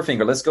go surfing,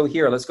 or let's go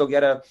here. Let's go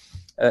get a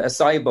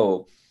acai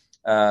bowl,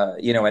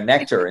 you know, a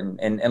nectar,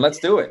 and let's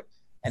do it.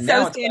 And so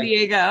now it's San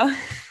Diego.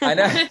 I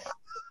know,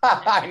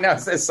 I know,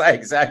 it's acai,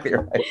 exactly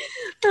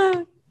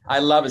right. I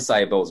love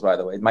acai bowls, by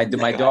the way. My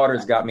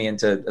daughters got me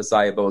into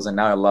acai bowls, and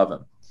now I love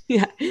them.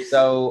 Yeah.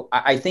 So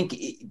I think,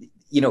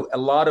 you know, a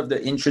lot of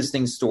the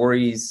interesting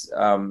stories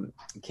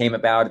came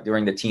about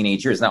during the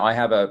teenage years. Now I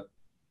have a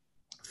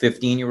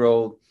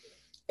 15-year-old.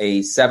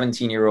 A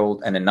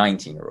 17-year-old and a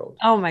 19-year-old.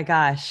 Oh my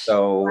gosh!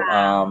 So,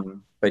 wow.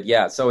 But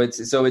yeah, so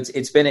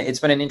it's been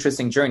an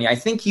interesting journey. I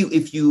think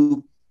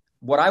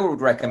what I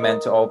would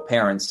recommend to all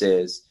parents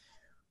is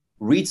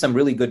read some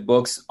really good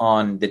books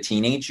on the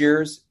teenage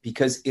years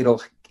because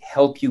it'll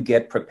help you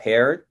get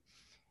prepared,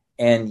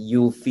 and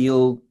you'll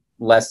feel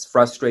less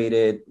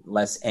frustrated,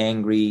 less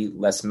angry,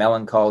 less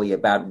melancholy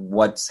about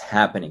what's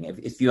happening.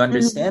 If you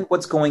understand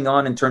what's going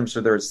on in terms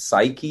of their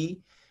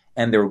psyche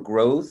and their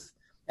growth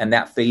and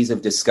that phase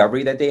of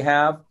discovery that they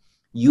have,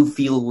 you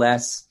feel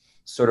less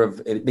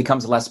it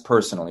becomes less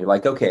personal. You're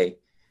like, okay,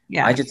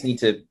 I just need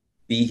to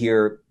be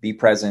here, be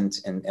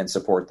present, and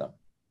support them.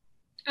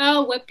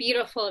 Oh, what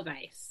beautiful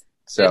advice.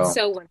 So, that's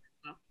so wonderful.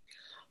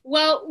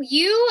 Well,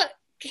 you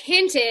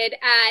hinted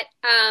at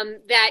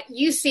that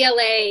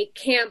UCLA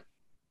camps.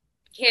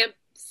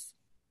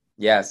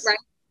 Yes. Right.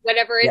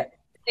 Whatever it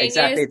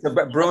exactly. is. It's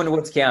a Bruin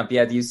Woods camp.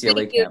 Yeah, the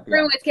UCLA camp.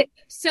 Bruin Woods camp.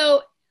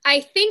 So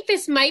I think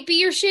this might be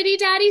your shitty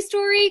daddy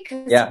story.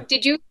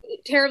 Did you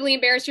terribly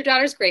embarrass your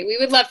daughters? Great. We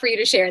would love for you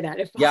to share that.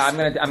 If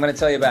possible. I'm gonna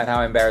tell you about how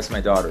I embarrassed my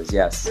daughters.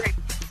 Yes. Great.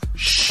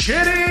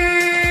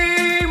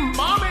 Shitty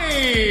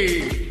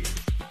mommy.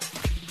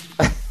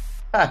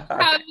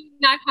 Probably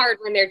not hard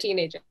when they're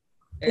teenagers.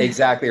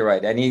 Exactly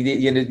right.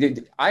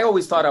 And I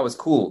always thought I was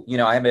cool.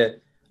 I have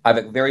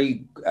a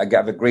great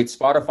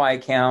Spotify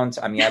account.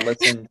 I mean, I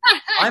listen.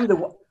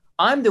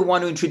 I'm the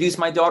one who introduced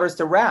my daughters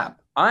to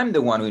rap. I'm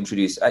the one who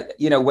introduced.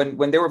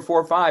 When they were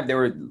 4 or 5, they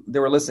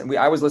were listening.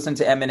 I was listening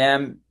to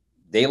Eminem.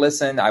 They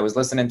listened. I was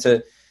listening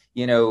to,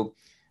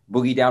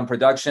 Boogie Down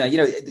Production.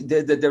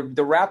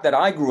 The rap that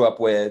I grew up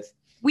with.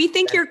 We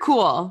think you're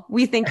cool.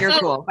 We think you're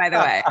cool, by the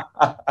way.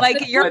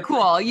 Like, you're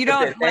cool. You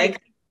don't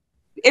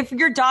if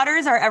your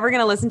daughters are ever going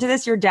to listen to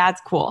this, your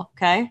dad's cool.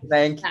 Okay.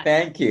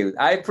 Thank you.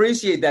 I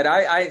appreciate that.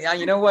 I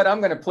you know what?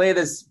 I'm going to play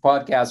this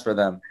podcast for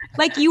them.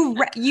 Like, you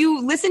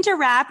listen to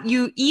rap,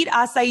 you eat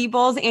acai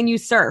bowls, and you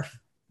surf.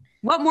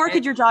 What more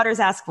could your daughters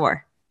ask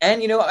for?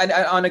 And,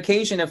 on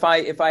occasion, if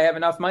I have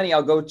enough money,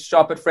 I'll go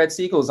shop at Fred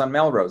Siegel's on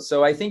Melrose.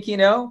 So I think,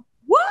 What?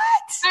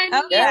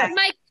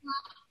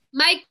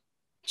 Mike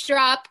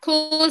drop,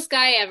 coolest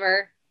guy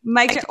ever.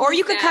 Or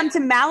you could come to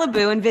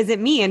Malibu and visit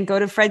me and go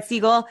to Fred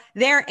Siegel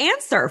there and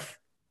surf.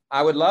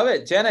 I would love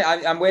it. Jenna,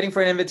 I'm waiting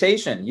for an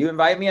invitation. You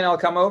invite me and I'll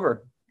come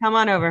over. Come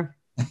on over.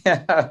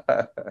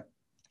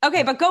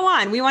 Okay, but go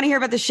on. We want to hear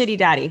about the shitty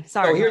daddy.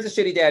 Sorry. So here's a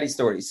shitty daddy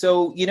story.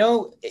 So,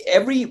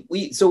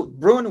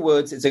 Bruin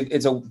Woods,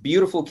 it's a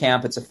beautiful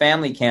camp. It's a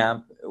family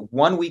camp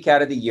 1 week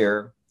out of the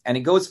year, and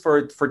it goes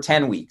for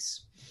 10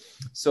 weeks.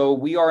 So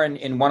we are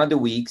in one of the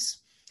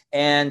weeks,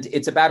 and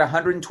it's about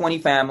 120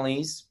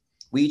 families.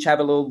 We each have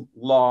a little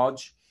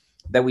lodge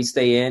that we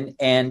stay in,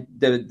 and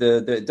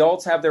the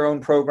adults have their own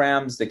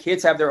programs, the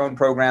kids have their own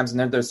programs, and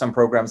then there's some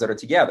programs that are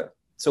together.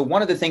 So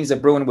one of the things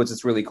at Bruin Woods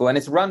is really cool, and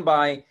it's run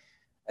by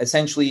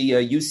essentially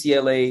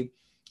UCLA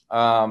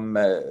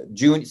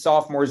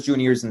sophomores,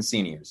 juniors, and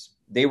seniors.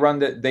 They run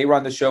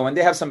the show, and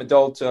they have some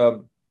adults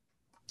who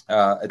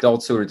are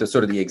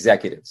sort of the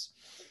executives.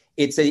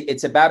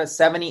 It's about a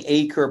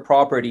 70-acre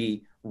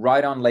property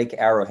right on Lake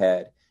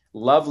Arrowhead.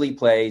 Lovely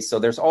place. So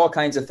there's all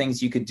kinds of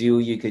things you could do.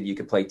 You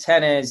could play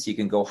tennis. You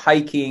can go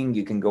hiking.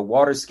 You can go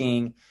water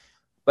skiing.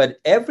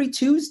 But every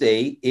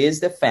Tuesday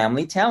is the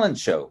family talent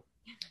show.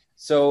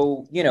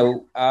 So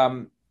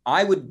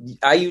I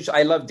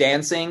love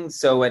dancing.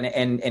 So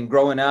and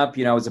growing up,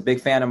 I was a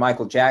big fan of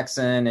Michael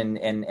Jackson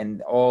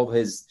and all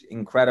his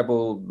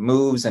incredible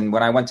moves. And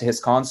when I went to his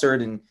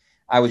concert, and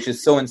I was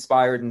just so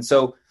inspired. And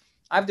so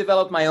I've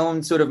developed my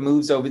own sort of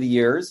moves over the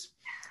years.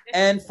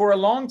 And for a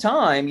long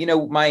time,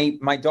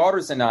 my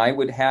daughters and I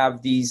would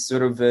have these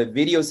sort of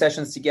video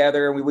sessions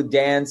together, and we would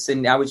dance,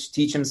 and I would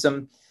teach them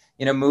some,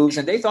 moves,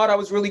 and they thought I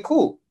was really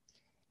cool.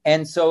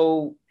 And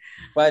so,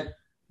 but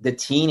the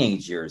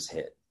teenage years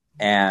hit.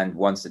 And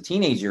once the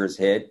teenage years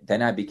hit,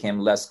 then I became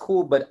less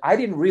cool, but I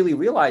didn't really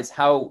realize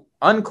how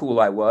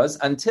uncool I was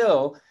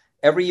until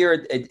every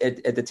year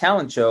at the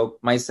talent show,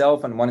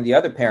 myself and one of the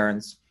other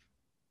parents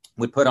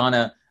would put on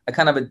a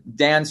kind of a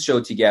dance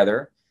show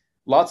together.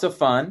 Lots of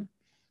fun.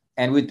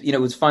 And it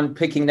was fun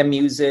picking the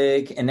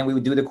music, and then we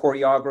would do the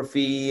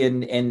choreography,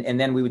 and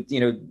then we would,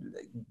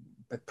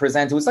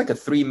 present. It was like a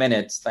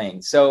 3-minute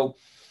thing. So,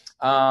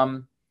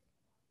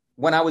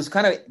 when I was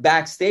kind of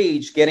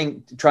backstage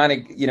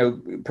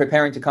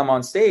preparing to come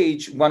on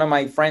stage, one of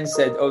my friends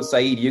said, "Oh,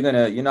 Saeed,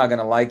 you're not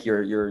gonna like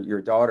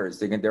your daughters.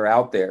 They're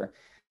out there."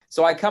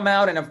 So I come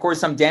out, and of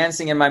course I'm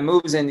dancing in my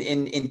moves, and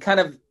in kind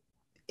of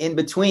in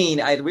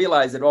between, I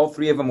realized that all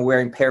 3 of them were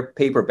wearing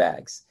paper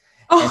bags.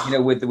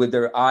 And, with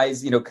their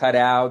eyes, cut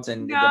out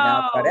and the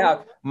mouth cut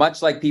out,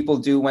 much like people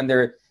do when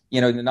they're,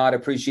 not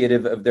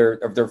appreciative of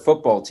their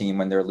football team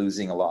when they're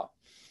losing a lot.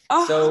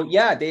 Oh. So,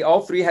 yeah, they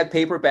all 3 had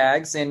paper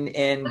bags, and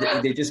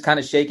they're just kind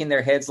of shaking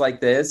their heads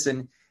like this.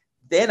 And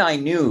then I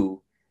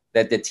knew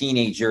that the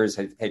teenagers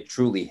had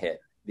truly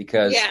hit,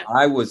 because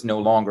I was no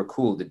longer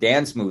cool. The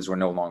dance moves were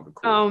no longer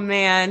cool. Oh,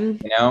 man.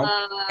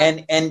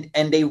 And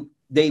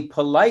they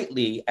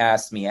politely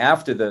asked me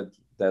after the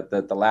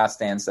last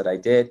dance that I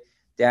did,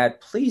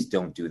 "Dad, please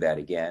don't do that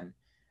again.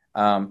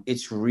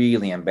 It's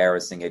really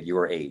embarrassing at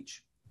your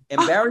age."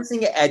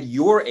 Embarrassing at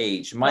your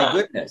age. My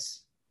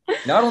goodness.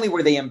 Not only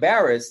were they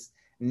embarrassed,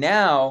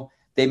 now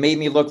they made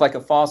me look like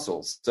a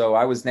fossil. So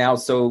I was now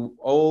so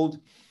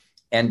old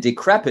and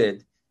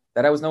decrepit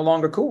that I was no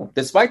longer cool,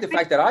 despite the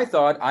fact that I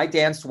thought I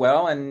danced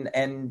well.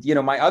 And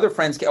my other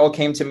friends all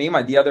came to me,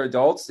 the other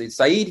adults. They,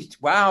 Saeed,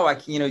 wow,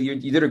 you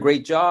did a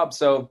great job.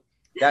 So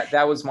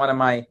that was one of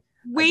my.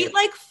 Wait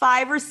like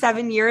 5 or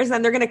 7 years,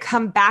 and they're going to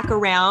come back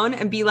around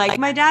and be like,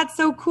 my dad's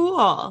so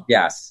cool.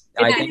 Yes,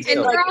 I think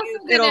so. They're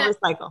also it'll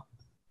recycle.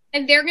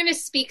 And they're going to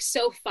speak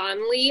so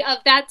fondly of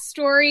that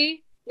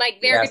story. Like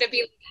they're going to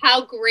be,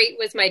 how great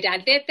was my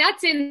dad?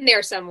 That's in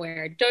there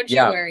somewhere. Don't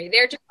you worry.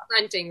 They're just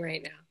fronting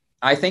right now.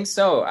 I think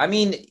so. I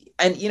mean,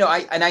 and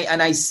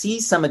I see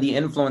some of the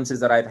influences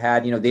that I've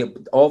had.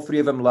 All three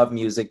of them love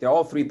music. They're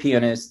all three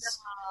pianists.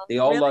 They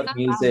all love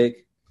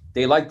music.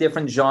 They like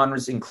different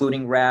genres,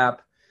 including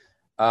rap.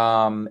 They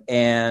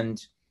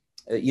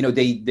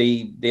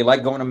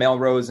like going to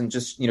Melrose and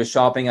just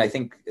shopping. I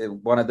think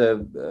one of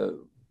the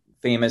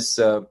famous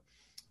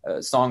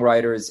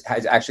songwriters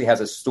has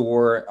a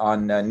store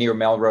on near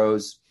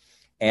Melrose.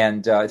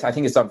 And I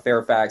think it's on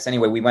Fairfax.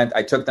 Anyway,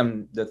 I took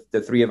them,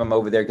 the three of them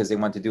over there because they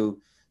wanted to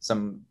do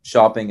some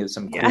shopping of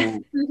some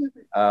cool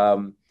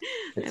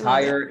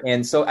attire.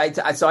 And so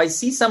I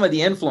see some of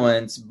the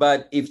influence.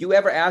 But if you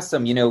ever ask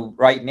them,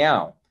 right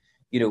now,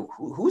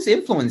 who's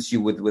influenced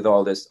you with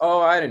all this? Oh,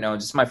 I don't know,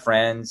 just my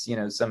friends.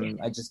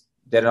 I just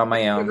did it on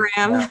my own.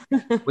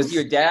 Was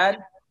your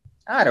dad?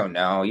 I don't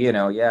know.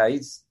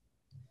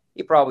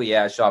 He probably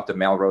shopped at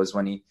Melrose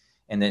and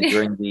then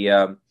during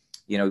the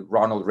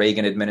Ronald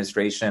Reagan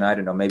administration. I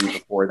don't know, maybe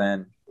before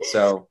then.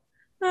 So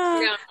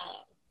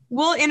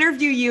we'll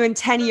interview you in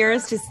 10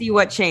 years to see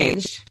what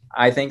changed.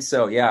 I think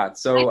so. Yeah.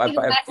 So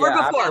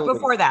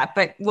before that,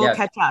 but we'll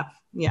catch up.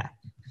 Yeah.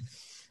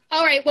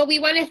 All right. Well, we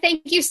want to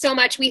thank you so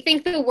much. We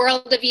think the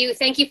world of you.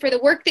 Thank you for the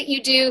work that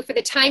you do, for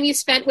the time you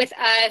spent with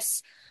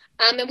us.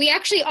 And we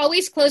actually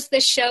always close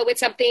this show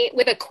with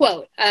a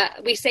quote.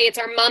 We say it's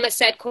our Mama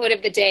Said quote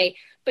of the day.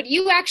 But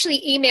you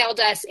actually emailed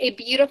us a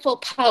beautiful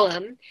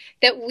poem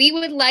that we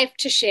would like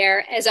to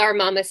share as our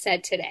Mama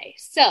Said today.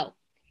 So,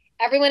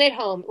 everyone at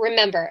home,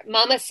 remember,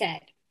 Mama said,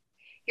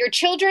 your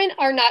children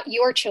are not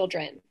your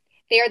children.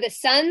 They are the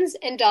sons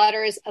and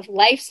daughters of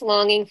life's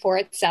longing for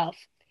itself.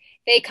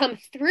 They come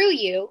through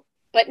you,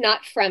 but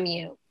not from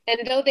you.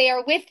 And though they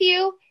are with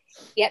you,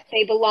 yet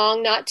they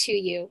belong not to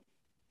you.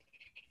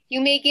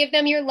 You may give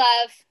them your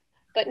love,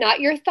 but not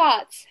your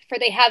thoughts, for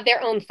they have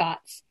their own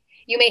thoughts.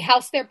 You may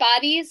house their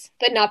bodies,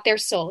 but not their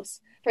souls,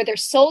 for their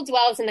soul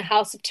dwells in the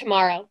house of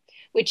tomorrow,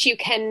 which you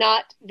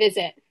cannot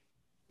visit,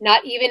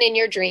 not even in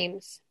your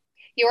dreams.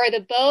 You are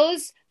the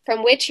bows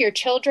from which your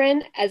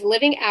children, as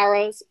living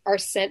arrows, are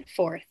sent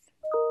forth.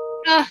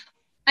 Oh,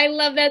 I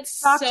love that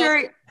Doctor, so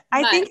much.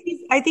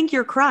 I think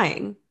you're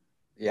crying.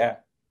 Yeah.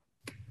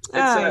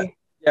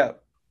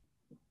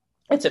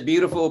 It's a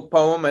beautiful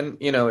poem, and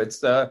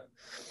it's when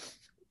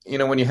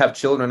you have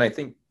children, I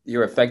think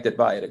you're affected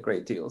by it a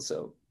great deal.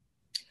 So.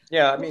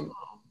 Yeah, I mean,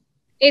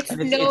 it's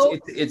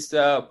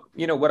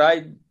what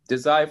I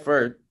desire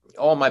for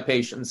all my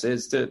patients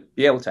is to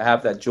be able to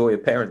have that joy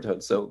of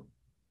parenthood. So,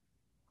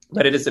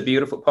 but it is a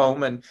beautiful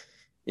poem, and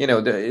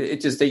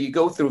it's just that you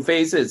go through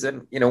phases,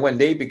 and when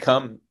they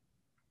become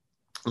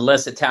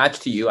less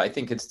attached to you, I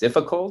think it's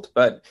difficult.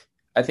 But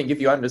I think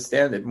if you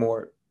understand it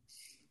more,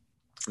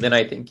 then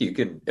I think you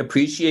can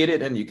appreciate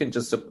it, and you can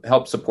just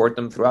help support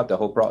them throughout the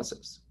whole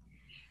process.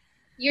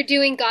 You're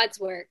doing God's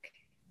work.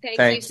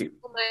 Thank you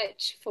so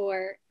much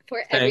for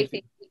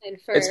everything. And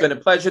it's been a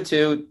pleasure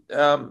to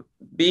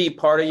be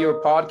part of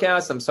your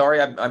podcast. I'm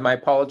sorry, I might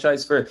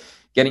apologize for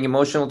getting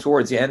emotional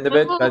towards the end of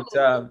it, but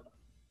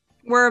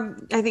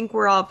I think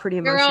we're all pretty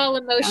emotional. We're all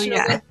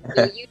emotional.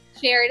 With you. You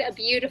shared a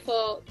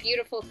beautiful,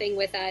 beautiful thing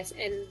with us,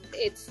 and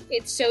it's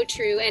so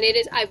true. And it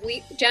is.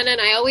 Jenna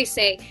and I always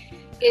say,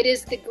 it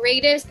is the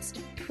greatest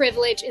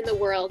privilege in the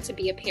world to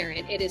be a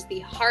parent. It is the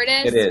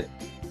hardest. It is.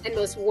 And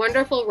most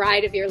wonderful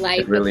ride of your life.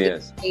 It really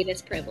is. The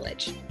greatest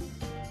privilege.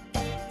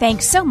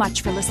 Thanks so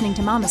much for listening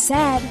to Mama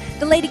Said.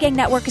 The Lady Gang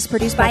Network is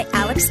produced by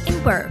Alex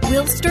Ingber,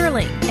 Will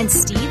Sterling, and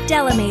Steve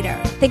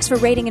Delamater. Thanks for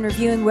rating and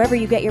reviewing wherever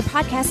you get your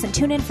podcasts, and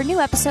tune in for new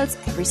episodes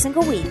every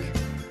single week.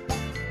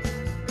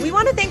 We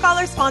want to thank all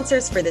our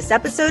sponsors for this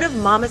episode of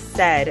Mama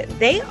Said.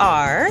 They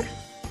are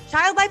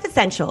Child Life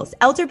Essentials,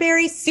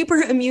 Elderberry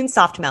Super Immune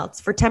Soft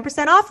Melts. For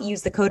 10% off,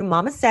 use the code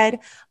Mama Said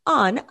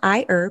on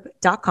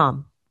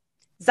iherb.com.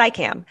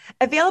 Zicam,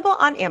 available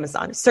on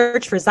Amazon.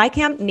 Search for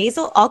Zicam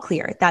Nasal All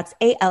Clear. That's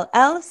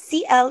ALLCLEAR.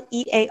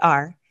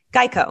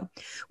 Geico.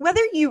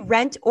 Whether you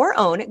rent or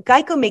own,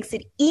 Geico makes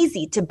it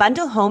easy to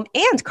bundle home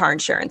and car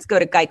insurance. Go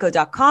to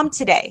geico.com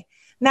today.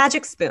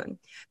 Magic Spoon.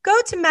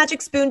 Go to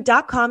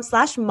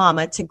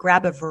magicspoon.com/mama to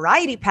grab a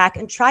variety pack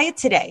and try it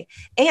today.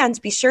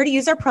 And be sure to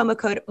use our promo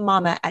code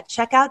MAMA at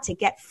checkout to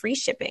get free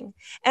shipping.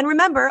 And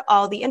remember,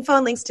 all the info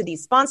and links to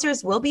these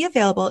sponsors will be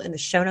available in the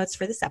show notes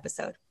for this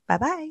episode.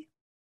 Bye-bye.